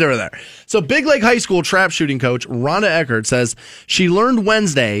 Completely different there. So Big Lake High School trap shooting coach Rhonda Eckert says she learned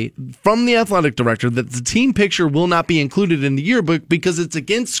Wednesday from the athletic director that the team picture will not be included in the yearbook because it's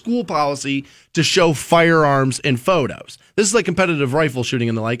against school policy to show firearms in photos. This is like competitive rifle shooting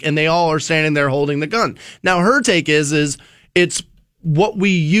and the like, and they all are standing there holding the gun. Now, her take is it's what we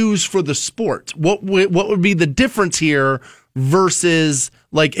use for the sport. What would be the difference here versus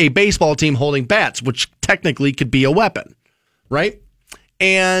like a baseball team holding bats, which technically could be a weapon, right?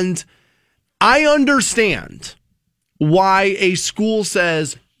 And I understand why a school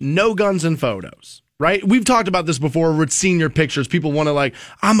says no guns in photos, right? We've talked about this before with senior pictures. People want to like,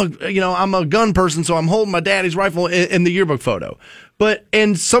 I'm a gun person, so I'm holding my daddy's rifle in the yearbook photo.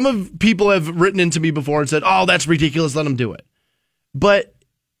 And some of people have written into me before and said, oh, that's ridiculous, let them do it. But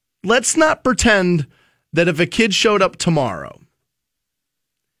let's not pretend that if a kid showed up tomorrow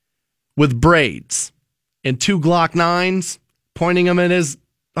with braids and 2 Glock 9s pointing him in his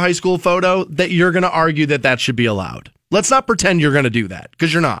high school photo, that you're going to argue that should be allowed. Let's not pretend you're going to do that,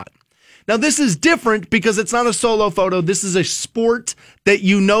 because you're not. Now, this is different because it's not a solo photo. This is a sport that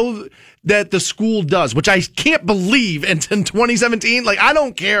you know that the school does, which I can't believe in 2017. Like, I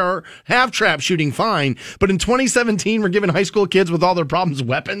don't care. Have trap shooting, fine. But in 2017, we're giving high school kids with all their problems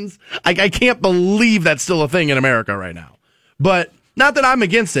weapons. I can't believe that's still a thing in America right now. But not that I'm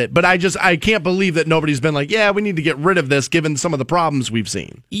against it, but I can't believe that nobody's been like, yeah, we need to get rid of this given some of the problems we've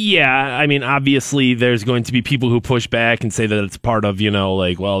seen. Yeah, I mean, obviously there's going to be people who push back and say that it's part of,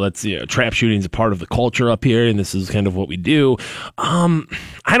 that's trap shooting is a part of the culture up here and this is kind of what we do. I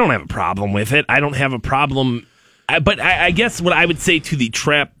don't have a problem with it. I don't have a problem. But I guess what I would say to the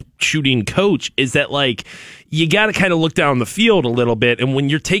trap shooting coach is that, like, you got to kind of look down the field a little bit. And when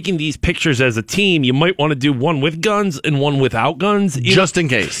you're taking these pictures as a team, you might want to do one with guns and one without guns. Just in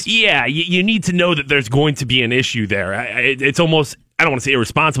case. Yeah, you need to know that there's going to be an issue there. It's almost I don't want to say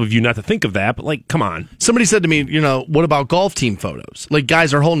irresponsible of you not to think of that, but like, come on. Somebody said to me, what about golf team photos? Like,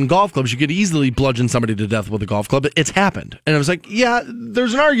 guys are holding golf clubs. You could easily bludgeon somebody to death with a golf club. It's happened. And I was like, yeah,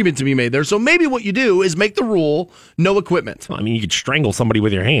 there's an argument to be made there. So maybe what you do is make the rule no equipment. Well, I mean, you could strangle somebody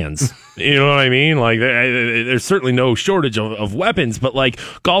with your hands. You know what I mean? Like, there's certainly no shortage of weapons, but like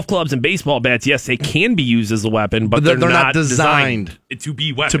golf clubs and baseball bats, yes, they can be used as a weapon, but they're not designed to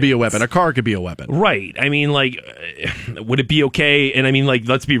be weapons. To be a weapon. A car could be a weapon. Right. I mean, like, would it be okay? And I mean, like,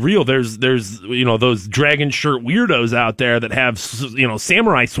 let's be real. There's those dragon shirt weirdos out there that have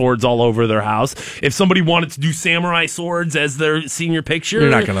samurai swords all over their house. If somebody wanted to do samurai swords as their senior picture, you're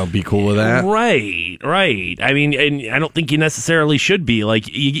not going to be cool with that. Right. I mean, and I don't think you necessarily should be. Like,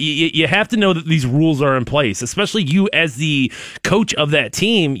 you have to know that these rules are in place, especially you as the coach of that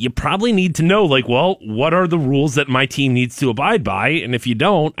team. You probably need to know, like, well, what are the rules that my team needs to abide by? And if you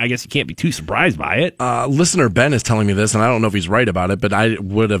don't, I guess you can't be too surprised by it. Listener Ben is telling me this, and I don't know if he's right about it, but I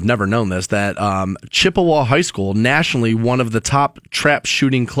would have never known this, that Chippewa High School, nationally one of the top trap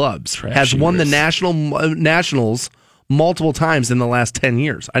shooting clubs, has won the nationals multiple times in the last 10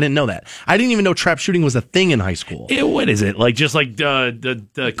 years. I didn't know that. I didn't even know trap shooting was a thing in high school. What is it? Like, just like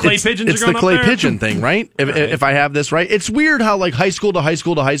the clay pigeons it's are going the clay up there? pigeon thing, right? If I have this right. It's weird how like high school to high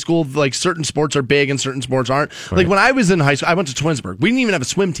school to high school, like certain sports are big and certain sports aren't. Right. Like when I was in high school, I went to Twinsburg. We didn't even have a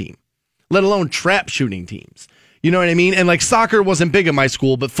swim team, let alone trap shooting teams. You know what I mean? And like soccer wasn't big in my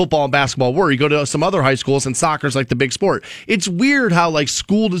school, but football and basketball were. You go to some other high schools and soccer's like the big sport. It's weird how like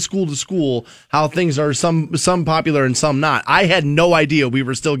school to school to school, how things are some popular and some not. I had no idea we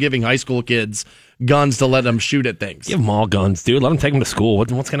were still giving high school kids guns to let them shoot at things. Give them all guns, dude. Let them take them to school.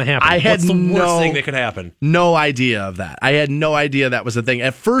 What's going to happen? What's the worst thing that could happen? No idea of that. I had no idea that was a thing.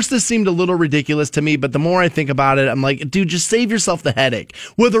 At first, this seemed a little ridiculous to me, but the more I think about it, I'm like, dude, just save yourself the headache.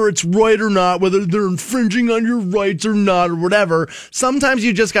 Whether it's right or not, whether they're infringing on your rights or not or whatever, sometimes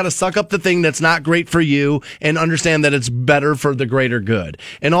you just got to suck up the thing that's not great for you and understand that it's better for the greater good.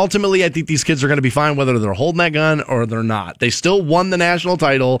 And ultimately, I think these kids are going to be fine whether they're holding that gun or they're not. They still won the national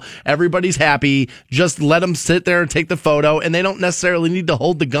title. Everybody's happy. Just let them sit there and take the photo, and they don't necessarily need to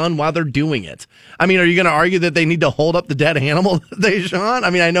hold the gun while they're doing it. I mean, are you going to argue that they need to hold up the dead animal that they shot? I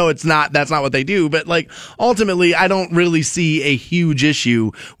mean, I know that's not what they do, but like ultimately, I don't really see a huge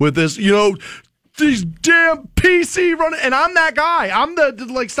issue with this, these damn PC running, and I'm that guy. I'm the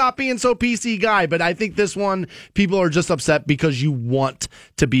like stop being so PC guy, but I think this one, people are just upset because you want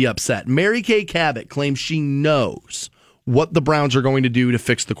to be upset. Mary Kay Cabot claims she knows what the Browns are going to do to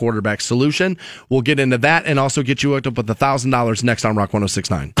fix the quarterback solution. We'll get into that and also get you hooked up with $1,000 next on Rock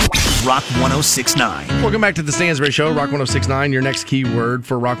 106.9. Rock 106.9. Welcome back to the Stansbury Show, Rock 106.9. Your next keyword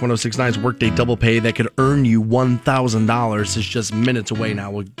for Rock 106.9's Workday Double Pay that could earn you $1,000 is just minutes away now.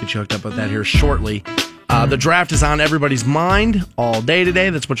 We'll get you hooked up with that here shortly. The draft is on everybody's mind all day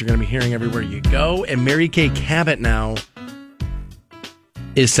today. That's what you're going to be hearing everywhere you go. And Mary Kay Cabot now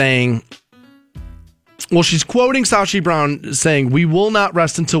is saying, well, she's quoting Sashi Brown saying, we will not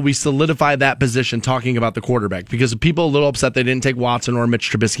rest until we solidify that position, talking about the quarterback, because people are a little upset they didn't take Watson or Mitch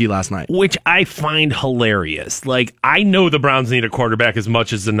Trubisky last night. Which I find hilarious. Like, I know the Browns need a quarterback as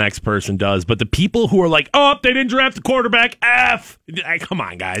much as the next person does, but the people who are like, oh, they didn't draft the quarterback, come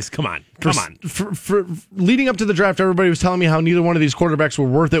on, guys, come on. For leading up to the draft, everybody was telling me how neither one of these quarterbacks were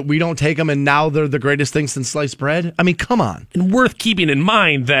worth it. We don't take them, and now they're the greatest thing since sliced bread. I mean, come on. And worth keeping in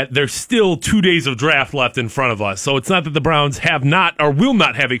mind that there's still 2 days of draft left in front of us. So it's not that the Browns have not or will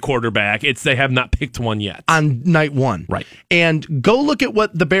not have a quarterback. It's they have not picked one yet. On night one. Right. And go look at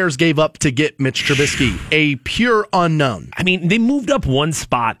what the Bears gave up to get Mitch Trubisky, a pure unknown. I mean, they moved up one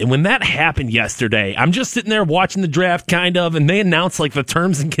spot. And when that happened yesterday, I'm just sitting there watching the draft kind of, and they announced like the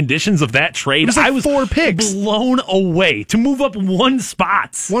terms and conditions of that trade. It was like I was 4 picks. Blown away to move up one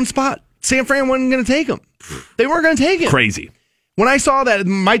spot. One spot. San Fran wasn't going to take him. They weren't going to take him. Crazy. When I saw that,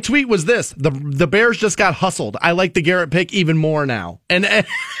 my tweet was this: the Bears just got hustled. I like the Garrett pick even more now, and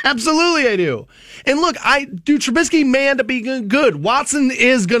absolutely I do. And look, Trubisky may end up being good. Watson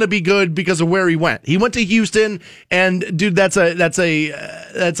is going to be good because of where he went. He went to Houston, and dude, that's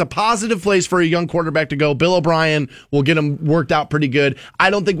a positive place for a young quarterback to go. Bill O'Brien will get him worked out pretty good. I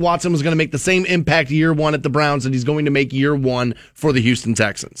don't think Watson was going to make the same impact year one at the Browns that he's going to make year one for the Houston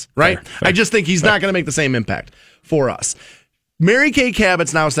Texans. Right? Fair. I just think he's not going to make the same impact for us. Mary Kay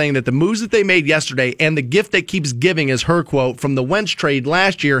Cabot's now saying that the moves that they made yesterday and the gift that keeps giving is her quote from the Wentz trade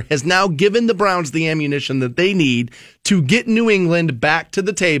last year has now given the Browns the ammunition that they need to get New England back to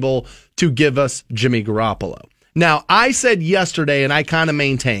the table to give us Jimmy Garoppolo. Now, I said yesterday, and I kind of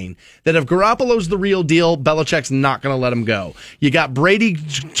maintain, that if Garoppolo's the real deal, Belichick's not going to let him go. You got Brady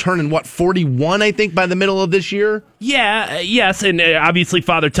turning, 41, I think, by the middle of this year? Yeah, yes, and obviously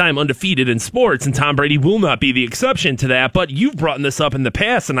Father Time undefeated in sports, and Tom Brady will not be the exception to that, but you've brought this up in the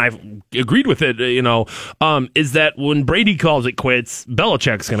past, and I've agreed with it, is that when Brady calls it quits,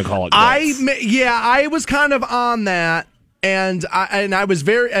 Belichick's going to call it quits. I was kind of on that. And I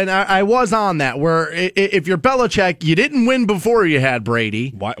was on that, where if you're Belichick, you didn't win before you had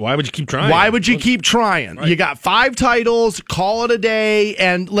Brady. Why would you keep trying? Why would you keep trying? Right. You got 5 titles, call it a day,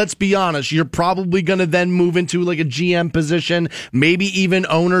 and let's be honest, you're probably going to then move into like a GM position, maybe even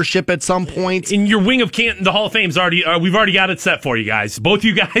ownership at some point. In your wing of Canton, the Hall of Fame's already, we've already got it set for you guys. Both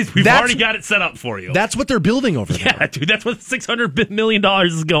you guys, we've already got it set up for you. That's what they're building over there. Yeah, dude, that's what $600 million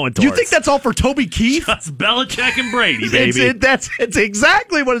is going towards. You think that's all for Toby Keith? Just Belichick and Brady, baby. It's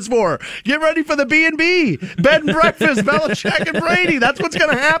exactly what it's for. Get ready for the B&B. Bed and breakfast, Belichick and Brady. That's what's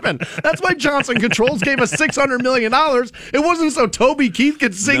going to happen. That's why Johnson Controls gave us $600 million. It wasn't so Toby Keith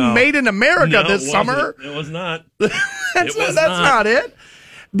could sing Made in America this summer. It was not. That's not it.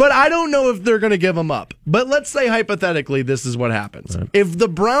 But I don't know if they're going to give him up. But let's say hypothetically this is what happens. Right. If the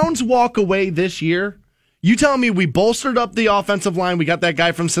Browns walk away this year, you tell me we bolstered up the offensive line. We got that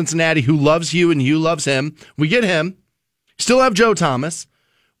guy from Cincinnati who loves Hugh and Hugh loves him. We get him. Still have Joe Thomas.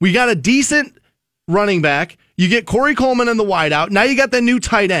 We got a decent running back. You get Corey Coleman in the wideout. Now you got the new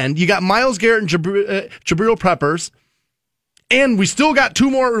tight end. You got Myles Garrett and Jabril Peppers. And we still got 3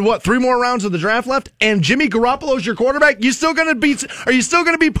 more rounds of the draft left. And Jimmy Garoppolo's your quarterback. Are you still going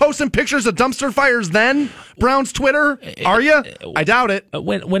to be posting pictures of dumpster fires then? Browns Twitter? Are you? I doubt it.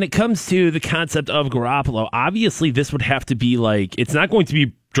 When it comes to the concept of Garoppolo, obviously this would have to be like, it's not going to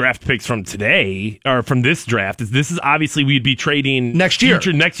be draft picks from today or from this draft. This is obviously we'd be trading next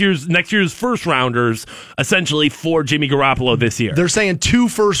year's first rounders essentially for Jimmy Garoppolo this year. They're saying 2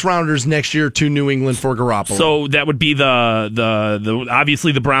 first rounders next year to New England for Garoppolo. So that would be the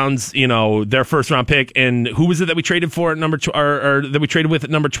obviously the Browns, their first round pick, and who was it that we traded for at number or that we traded with at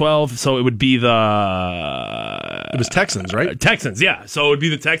number 12? So it would be it was Texans, right? Texans, yeah. So it would be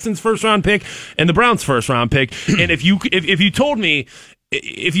the Texans first round pick and the Browns first round pick. And if you told me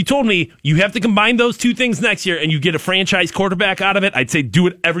you have to combine those 2 things next year and you get a franchise quarterback out of it, I'd say do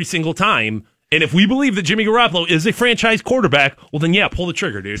it every single time. And if we believe that Jimmy Garoppolo is a franchise quarterback, well then yeah, pull the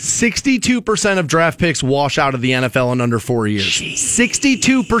trigger, dude. 62% of draft picks wash out of the NFL in under 4 years. Jeez.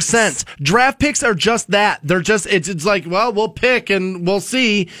 62%. Draft picks are just that. They're just it's like, well, we'll pick and we'll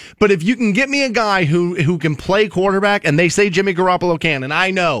see. But if you can get me a guy who can play quarterback, and they say Jimmy Garoppolo can, and I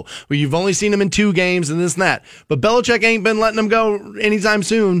know, well, you've only seen him in 2 games and this and that. But Belichick ain't been letting him go anytime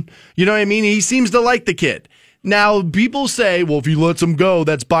soon. You know what I mean? He seems to like the kid. Now, people say, well, if he lets him go,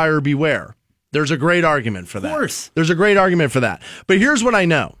 that's buyer beware. There's a great argument for that. Of course. There's a great argument for that. But here's what I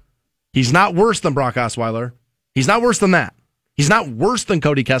know. He's not worse than Brock Osweiler. He's not worse than that. He's not worse than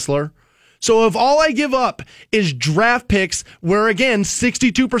Cody Kessler. So if all I give up is draft picks where, again,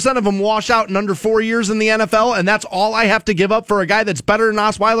 62% of them wash out in under 4 years in the NFL, and that's all I have to give up for a guy that's better than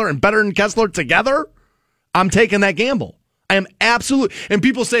Osweiler and better than Kessler together, I'm taking that gamble. I am absolutely. And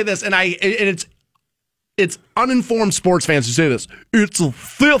people say this, and it's uninformed sports fans who say this. It's a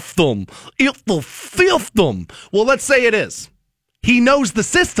system. It's the system. Well, let's say it is. He knows the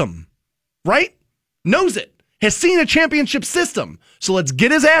system, right? Knows it. Has seen a championship system. So let's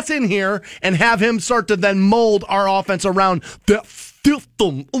get his ass in here and have him start to then mold our offense around the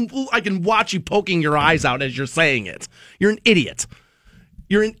system. I can watch you poking your eyes out as you're saying it. You're an idiot.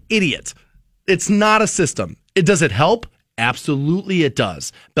 You're an idiot. It's not a system. Does it help? Absolutely it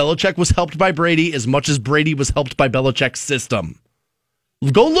does. Belichick was helped by Brady as much as Brady was helped by Belichick's system.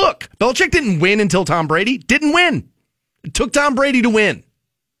 Go look. Belichick didn't win until Tom Brady. Didn't win. It took Tom Brady to win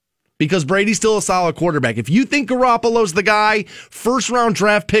because Brady's still a solid quarterback. If you think Garoppolo's the guy, first-round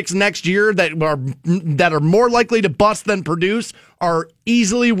draft picks next year that are more likely to bust than produce are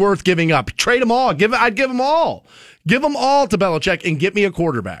easily worth giving up. Trade them all. I'd give them all. Give them all to Belichick and get me a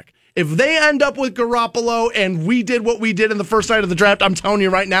quarterback. If they end up with Garoppolo and we did what we did in the first night of the draft, I'm telling you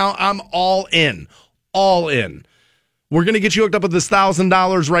right now, I'm all in. All in. We're going to get you hooked up with this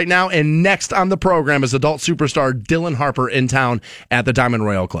 $1,000 right now, and next on the program is adult superstar Dylan Harper in town at the Diamond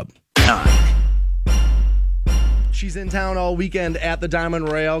Royale Club. She's in town all weekend at the Diamond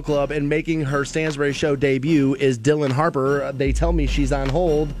Royale Club, and making her Stansbury Show debut is Dylan Harper. They tell me she's on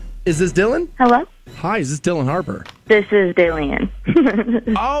hold. Is this Dylan? Hello? Hi, is this Dylan Harper? This is Dalian.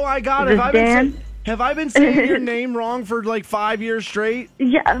 Oh, I got it. Have I been saying your name wrong for like 5 years straight?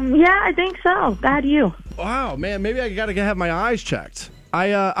 Yeah, I think so. Bad you. Wow, man, maybe I got to have my eyes checked.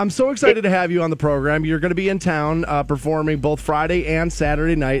 I'm so excited to have you on the program. You're going to be in town performing both Friday and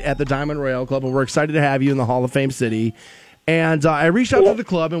Saturday night at the Diamond Royale Club, and we're excited to have you in the Hall of Fame city. And I reached out to the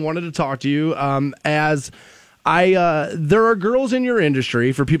club and wanted to talk to you as there are girls in your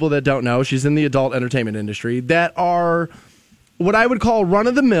industry, for people that don't know, she's in the adult entertainment industry, that are what I would call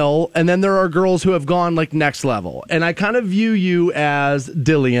run-of-the-mill, and then there are girls who have gone like next level. And I kind of view you as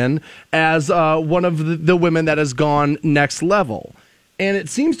Dillian, as one of the women that has gone next level. And it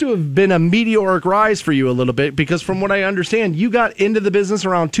seems to have been a meteoric rise for you a little bit, because from what I understand, you got into the business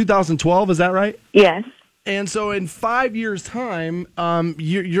around 2012, is that right? Yes. And so in 5 years' time,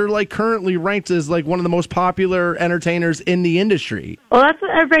 you're like currently ranked as like one of the most popular entertainers in the industry. Well, that's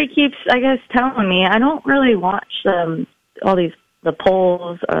what everybody keeps, I guess, telling me. I don't really watch all the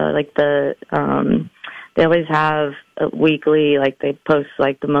polls, like they always have a weekly, like they post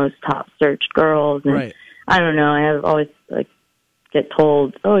like the most top searched girls. And right. I don't know. I have always like get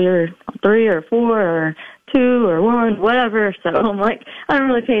told, oh, you're 3 or 4 or 2 or 1, whatever. So I'm like, I don't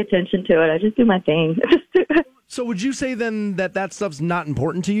really pay attention to it. I just do my thing. So would you say then that stuff's not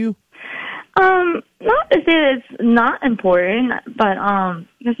important to you? Not to say that it's not important, but I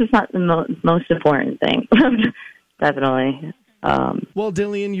guess it's not the most important thing. Definitely. Well,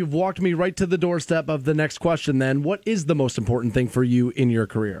 Dillian, you've walked me right to the doorstep of the next question then. What is the most important thing for you in your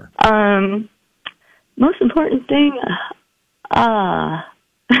career? Most important thing?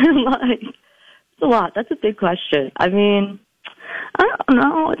 Like, it's a lot. That's a big question. I mean, I don't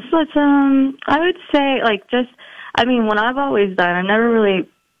know. It's I would say, like, what I've always done, I've never really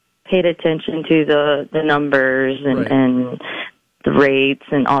paid attention to the numbers and the rates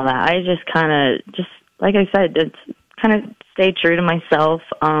and all that. I just kind of, like I said, it's kind of stayed true to myself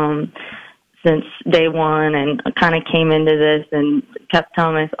since day one, and I kind of came into this and kept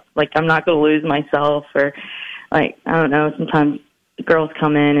telling myself, like, I'm not going to lose myself, or, like, I don't know, sometimes girls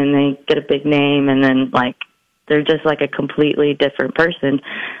come in and they get a big name and then, like, they're just, like, a completely different person.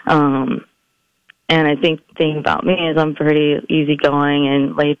 And I think the thing about me is I'm pretty easygoing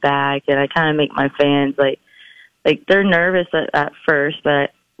and laid back, and I kind of make my fans, like they're nervous at first,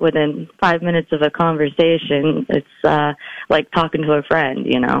 but within 5 minutes of a conversation, it's like talking to a friend,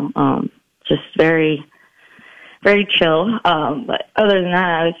 you know, just very, very chill. But other than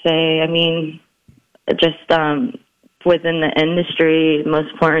that, I would say, I mean, just within the industry, the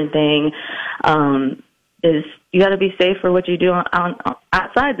most important thing is you got to be safe for what you do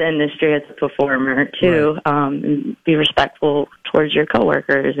outside the industry as a performer too, and be respectful towards your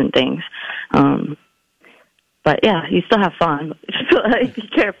coworkers and things. But yeah, you still have fun. Like, be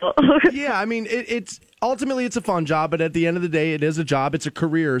careful. Yeah, I mean, it's ultimately it's a fun job, but at the end of the day, it is a job. It's a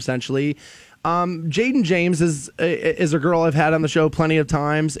career essentially. Jaden James is a girl I've had on the show plenty of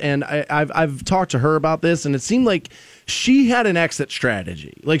times, and I've talked to her about this, and it seemed like she had an exit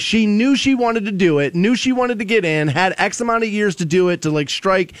strategy. Like, she knew she wanted to do it, knew she wanted to get in, had X amount of years to do it, to like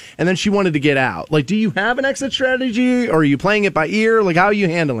strike, and then she wanted to get out. Like, do you have an exit strategy, or are you playing it by ear? Like, how are you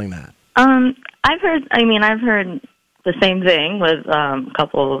handling that? I've heard the same thing with a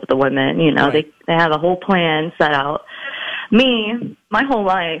couple of the women. You know, they have a whole plan set out. Me, my whole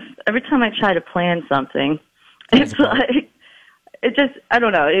life, every time I try to plan something, it's like, it just, I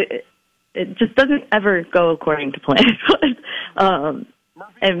don't know, it just doesn't ever go according to plan.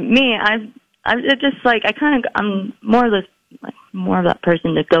 And me, it's just like, I'm more of that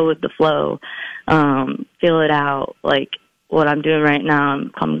person to go with the flow, feel it out, like what I'm doing right now,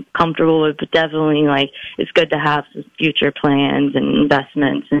 I'm comfortable with, but definitely, like, it's good to have some future plans and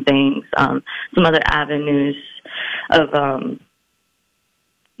investments and things, some other avenues of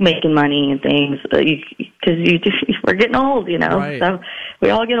making money and things, because we're getting old, you know. Right. So we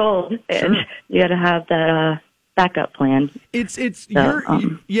all get old, and you got to have that backup plan. As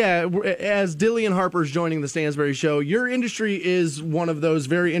Dillian Harper's joining the Stansbury Show, your industry is one of those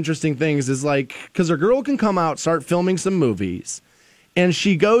very interesting things. Is like, because a girl can come out, start filming some movies, and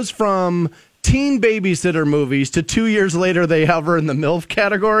she goes from teen babysitter movies to 2 years later they have her in the MILF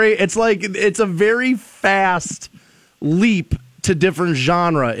category. It's like, it's a very fast leap to different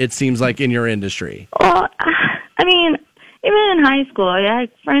genre, it seems like, in your industry. Well, I mean, even in high school, I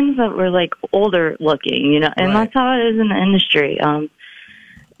had friends that were, like, older looking, you know, and that's how it is in the industry.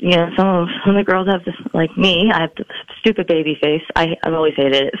 You know, some of the girls have this, like me, I have the stupid baby face. I've always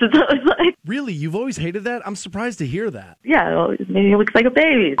hated it. So it's like, really? You've always hated that? I'm surprised to hear that. Yeah, well, maybe it looks like a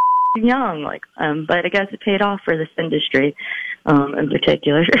baby. It's young, like, but I guess it paid off for this industry in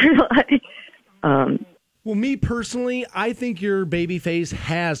particular. Well, me personally, I think your baby face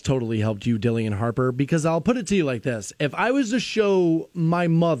has totally helped you, Dillian Harper, because I'll put it to you like this. If I was to show my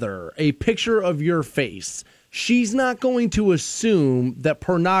mother a picture of your face she's not going to assume that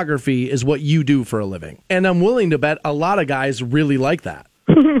pornography is what you do for a living. And I'm willing to bet a lot of guys really like that.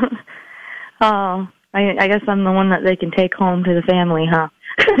 Oh, I guess I'm the one that they can take home to the family, huh?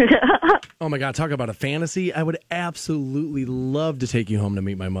 Oh my God, talk about a fantasy. I would absolutely love to take you home to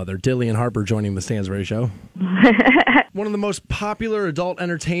meet my mother. Dillian Harper joining the Stansbury Show. One of the most popular adult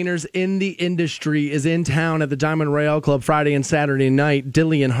entertainers in the industry is in town at the Diamond Royale Club Friday and Saturday night,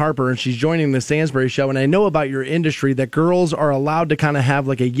 Dillian Harper, and she's joining the Stansbury Show. And I know about your industry that girls are allowed to kind of have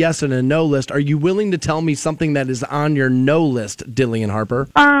like a yes and a no list. Are you willing to tell me something that is on your no list, Dillian Harper?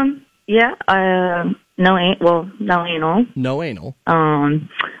 Yeah, no anal. No anal.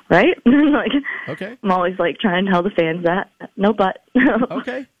 Right? Like, okay. I'm always like trying to tell the fans that. No butt.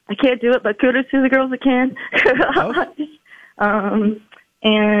 Okay. I can't do it, but kudos to the girls that can.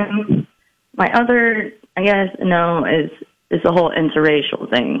 And my other, I guess, no is the whole interracial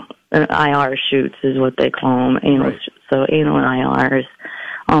thing. IR shoots is what they call them. Anal, so anal and IR is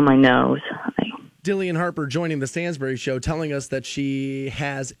on my nose. Dillian Harper joining the Stansbury Show, telling us that she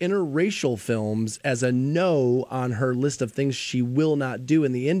has interracial films as a no on her list of things she will not do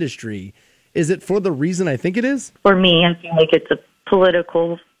in the industry. Is it for the reason I think it is? For me, I feel like it's a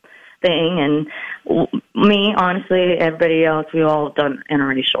political thing, and me, honestly, everybody else, we've all done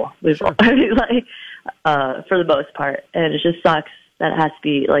interracial. We've all, like, for the most part, and it just sucks that it has to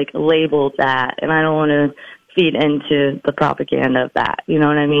be like labeled that, and I don't want to feed into the propaganda of that. You know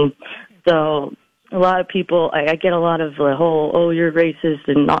what I mean? So a lot of people, I get a lot of the whole, oh, you're racist,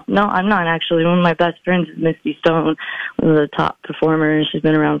 and no, I'm not actually. One of my best friends is Misty Stone, one of the top performers. She's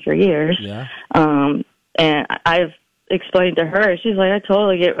been around for years. Yeah. And I've explained to her, she's like, I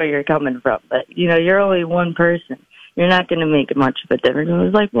totally get where you're coming from, but, you know, you're only one person. You're not going to make much of a difference. I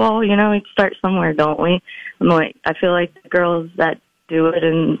was like, well, you know, we start somewhere, don't we? I'm like, I feel like the girls that do it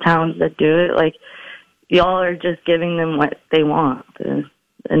and towns that do it, like, y'all are just giving them what they want. The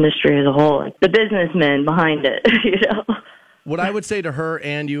industry as a whole, like the businessmen behind it, you know. What I would say to her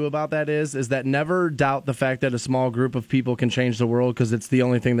and you about that is that never doubt the fact that a small group of people can change the world, because it's the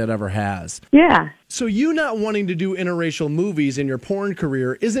only thing that ever has. Yeah. So you not wanting to do interracial movies in your porn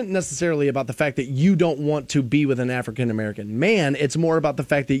career isn't necessarily about the fact that you don't want to be with an African-American man. It's more about the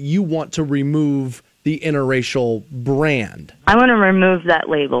fact that you want to remove the interracial brand. I want to remove that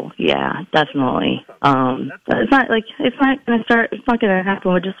label. Yeah, definitely. It's not going to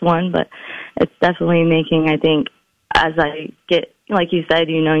happen with just one, but it's definitely making, I think, as I get, like you said,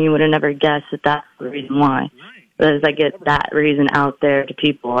 you know, you would have never guessed that that's the reason why. But as I get that reason out there to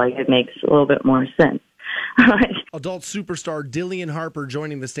people, like, it makes a little bit more sense. Adult superstar Dillian Harper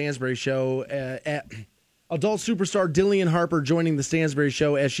joining the Stansbury Show Adult superstar Dillian Harper joining the Stansbury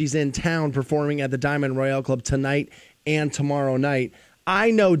Show as she's in town performing at the Diamond Royale Club tonight and tomorrow night.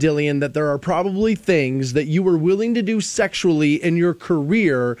 I know, Dillian, that there are probably things that you were willing to do sexually in your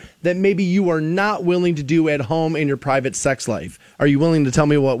career that maybe you are not willing to do at home in your private sex life. Are you willing to tell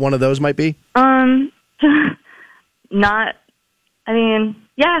me what one of those might be? Not, I mean,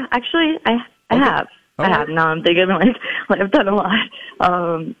 yeah, actually, I have. I have. Now I'm thinking, like I've done a lot.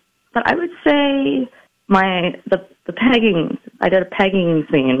 But I would say the pegging, I did a pegging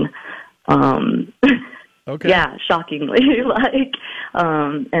scene. Okay. Yeah, shockingly,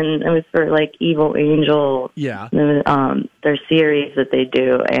 and it was for like Evil Angel. Yeah. Their series that they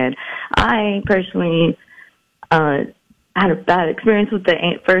do, and I personally had a bad experience with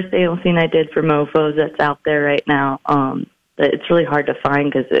the first anal scene I did for Mofos that's out there right now. It's really hard to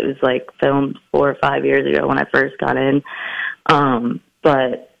find because it was like filmed 4 or 5 years ago when I first got in.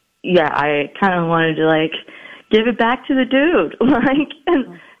 But yeah, I kind of wanted to like give it back to the dude,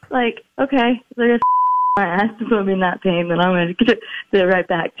 okay, there's my ass is going to be in that pain, then I'm going to give it right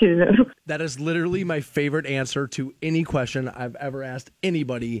back to them. That is literally my favorite answer to any question I've ever asked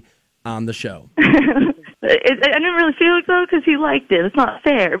anybody on the show. I didn't really feel it, though, because he liked it. It's not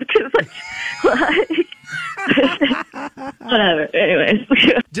fair, because, whatever. Anyways.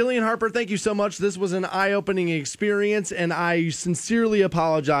 Dillian Harper, thank you so much. This was an eye-opening experience, and I sincerely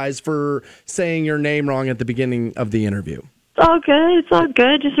apologize for saying your name wrong at the beginning of the interview. It's all good. It's all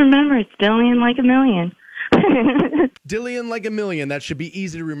good. Just remember, it's Dillian like a million. Dillian like a million. That should be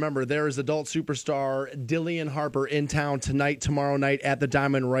easy to remember. There is adult superstar Dillian Harper in town tonight, tomorrow night at the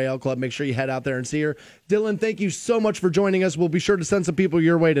Diamond Royale Club. Make sure you head out there and see her. Dylan, thank you so much for joining us. We'll be sure to send some people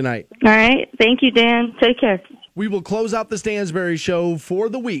your way tonight. All right. Thank you, Dan. Take care. We will close out the Stansbury Show for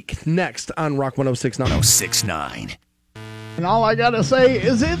the week next on Rock 106.9. 106.9. And all I got to say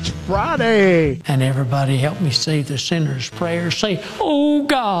is it's Friday. And everybody help me say the sinner's prayer. Say, oh,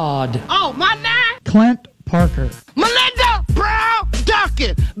 God. Oh, my name? Clint Parker. Melinda Brown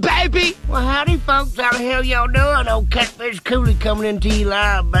Duncan, baby. baby. Well, howdy, folks. How the hell y'all doing? Old Catfish Cooley coming into you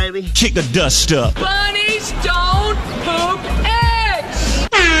live, baby. Kick the dust up. Bunnies don't poop eggs!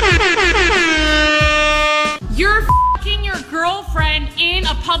 You're f***ing your girlfriend in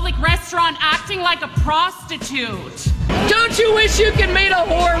a public restaurant acting like a prostitute. Don't you wish you could meet a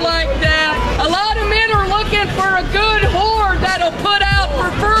whore like that? A lot of men are looking for a good whore that'll put out for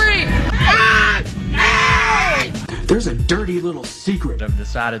free. There's a dirty little secret I've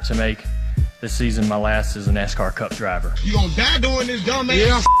decided to make this season my last as a NASCAR Cup driver. You gonna die doing this, dumbass?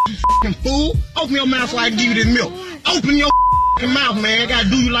 Yeah. You f***ing fool. Open your mouth so I can give you this milk. Open your mouth, man. I gotta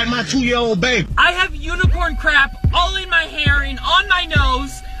do you like my 2-year-old baby. I have unicorn crap all in my hair and on my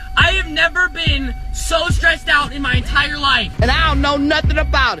nose. I have never been so stressed out in my entire life. And I don't know nothing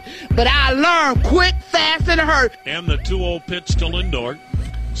about it, but I learned quick, fast, and hurt. And the 2-0 pitch to Lindor.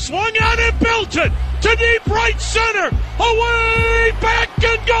 Swung on and belted to deep right center. Away, back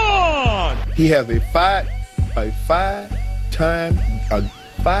and gone. He has a five times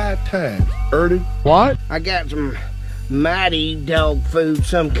early. What? I got some mighty dog food,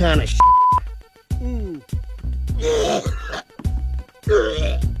 some kind of shit.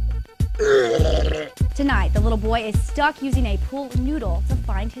 Tonight, the little boy is stuck using a pool noodle to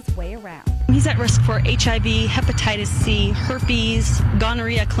find his way around. He's at risk for HIV, hepatitis C, herpes,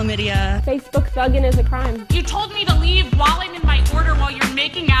 gonorrhea, chlamydia. Facebook thugging is a crime. You told me to leave while I'm in my order while you're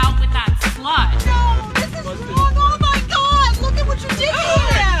making out with that slut. No, this is wrong. Oh my God, look at what you did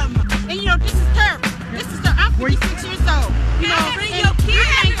to him. And you know, this is terrible. This is terrible. I'm 46 years old. You know, I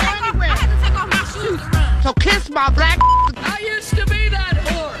had to take off my shoes to run. So kiss my black. I used to be that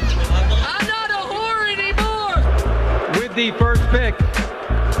whore. I'm not a whore anymore. With the first pick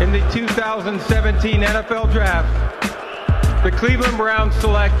in the 2017 NFL Draft, the Cleveland Browns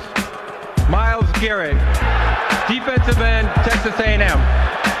select Myles Garrett, defensive end, Texas A&M.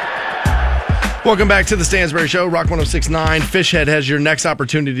 Welcome back to the Stansbury Show. Rock 106.9. Fishhead has your next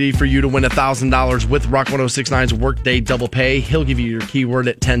opportunity for you to win $1,000 with Rock 106.9's Workday Double Pay. He'll give you your keyword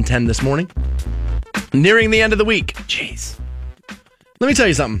at 10:10 this morning. Nearing the end of the week. Jeez. Let me tell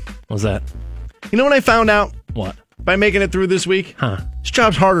you something. What's that? You know what I found out? What? By making it through this week? Huh. This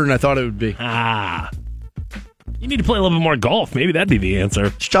job's harder than I thought it would be. You need to play a little bit more golf. Maybe that'd be the answer.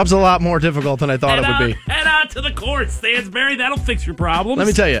 This job's a lot more difficult than I thought it would be. Head out to the course, Stansbury. That'll fix your problems. Let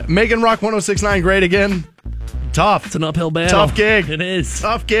me tell you, making Rock 106.9 great again, tough. It's an uphill battle. Tough gig. It is.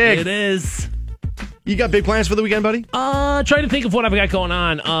 Tough gig. It is. You got big plans for the weekend, buddy? Trying to think of what I've got going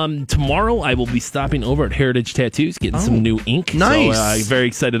on. Tomorrow I will be stopping over at Heritage Tattoos, getting some new ink. Nice. So very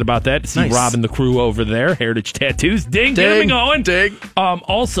excited about that. To see Nice. Rob and the crew over there, Heritage Tattoos. Ding, get them going. Ding.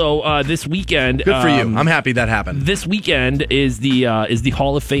 Also, this weekend. Good for you. I'm happy that happened. This weekend is the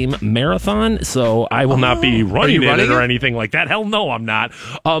Hall of Fame Marathon, so I will not be running it or anything like that. Hell no, I'm not.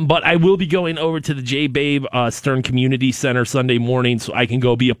 But I will be going over to the J. Babe Stern Community Center Sunday morning, so I can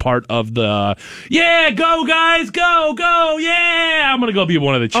go be a part of the go guys, go, yeah! I'm gonna go be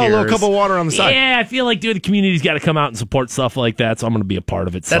one of the cheers. Oh, a little cup of water on the side. Yeah, I feel like, dude, the community's got to come out and support stuff like that, so I'm gonna be a part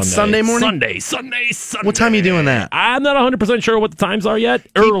of it. That's Sunday morning? Sunday. What time are you doing that? I'm not 100% sure what the times are yet.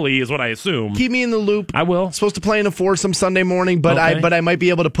 Early is what I assume. Keep me in the loop. I will. Supposed to play in a foursome Sunday morning, but Okay. I might be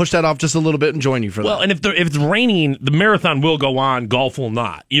able to push that off just a little bit and join you for that. Well, and if it's raining, the marathon will go on, golf will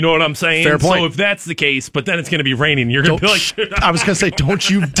not. You know what I'm saying? Fair point. So if that's the case, but then it's going to be raining, you're going to be like... I was going to say, don't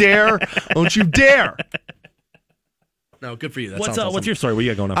you dare. Don't you dare. No, good for you. That sounds awesome. What's your story? What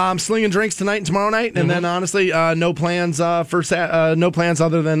you got going on? Slinging drinks tonight and tomorrow night, and then honestly, no plans no plans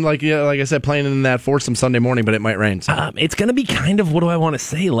other than like I said, playing in that foursome Sunday morning. But it might rain. So. It's going to be kind of, what do I want to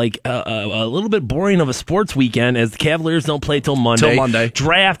say? Like a little bit boring of a sports weekend, as the Cavaliers don't play till Monday.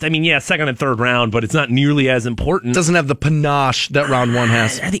 Draft. I mean, yeah, second and third round, but it's not nearly as important. Doesn't have the panache that round one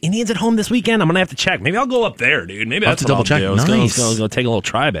has. Are the Indians at home this weekend? I'm going to have to check. Maybe I'll go up there, dude. Maybe I'll that's have to double check. Nice. Let's go take a little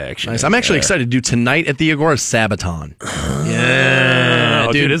tribe action. Nice. I'm actually excited to do tonight at the Agora Sabaton. Yeah,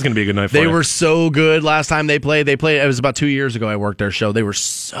 dude, it is going to be a good night for They you. were so good last time they played. It was about 2 years ago I worked their show. They were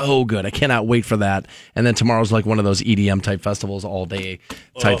so good. I cannot wait for that. And then tomorrow's like one of those EDM type festivals, all day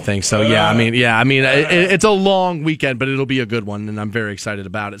type thing. So it's a long weekend, but it'll be a good one, and I'm very excited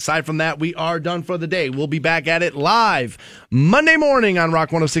about it. Aside from that, we are done for the day. We'll be back at it live Monday morning on Rock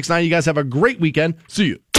 106.9. You guys have a great weekend. See you.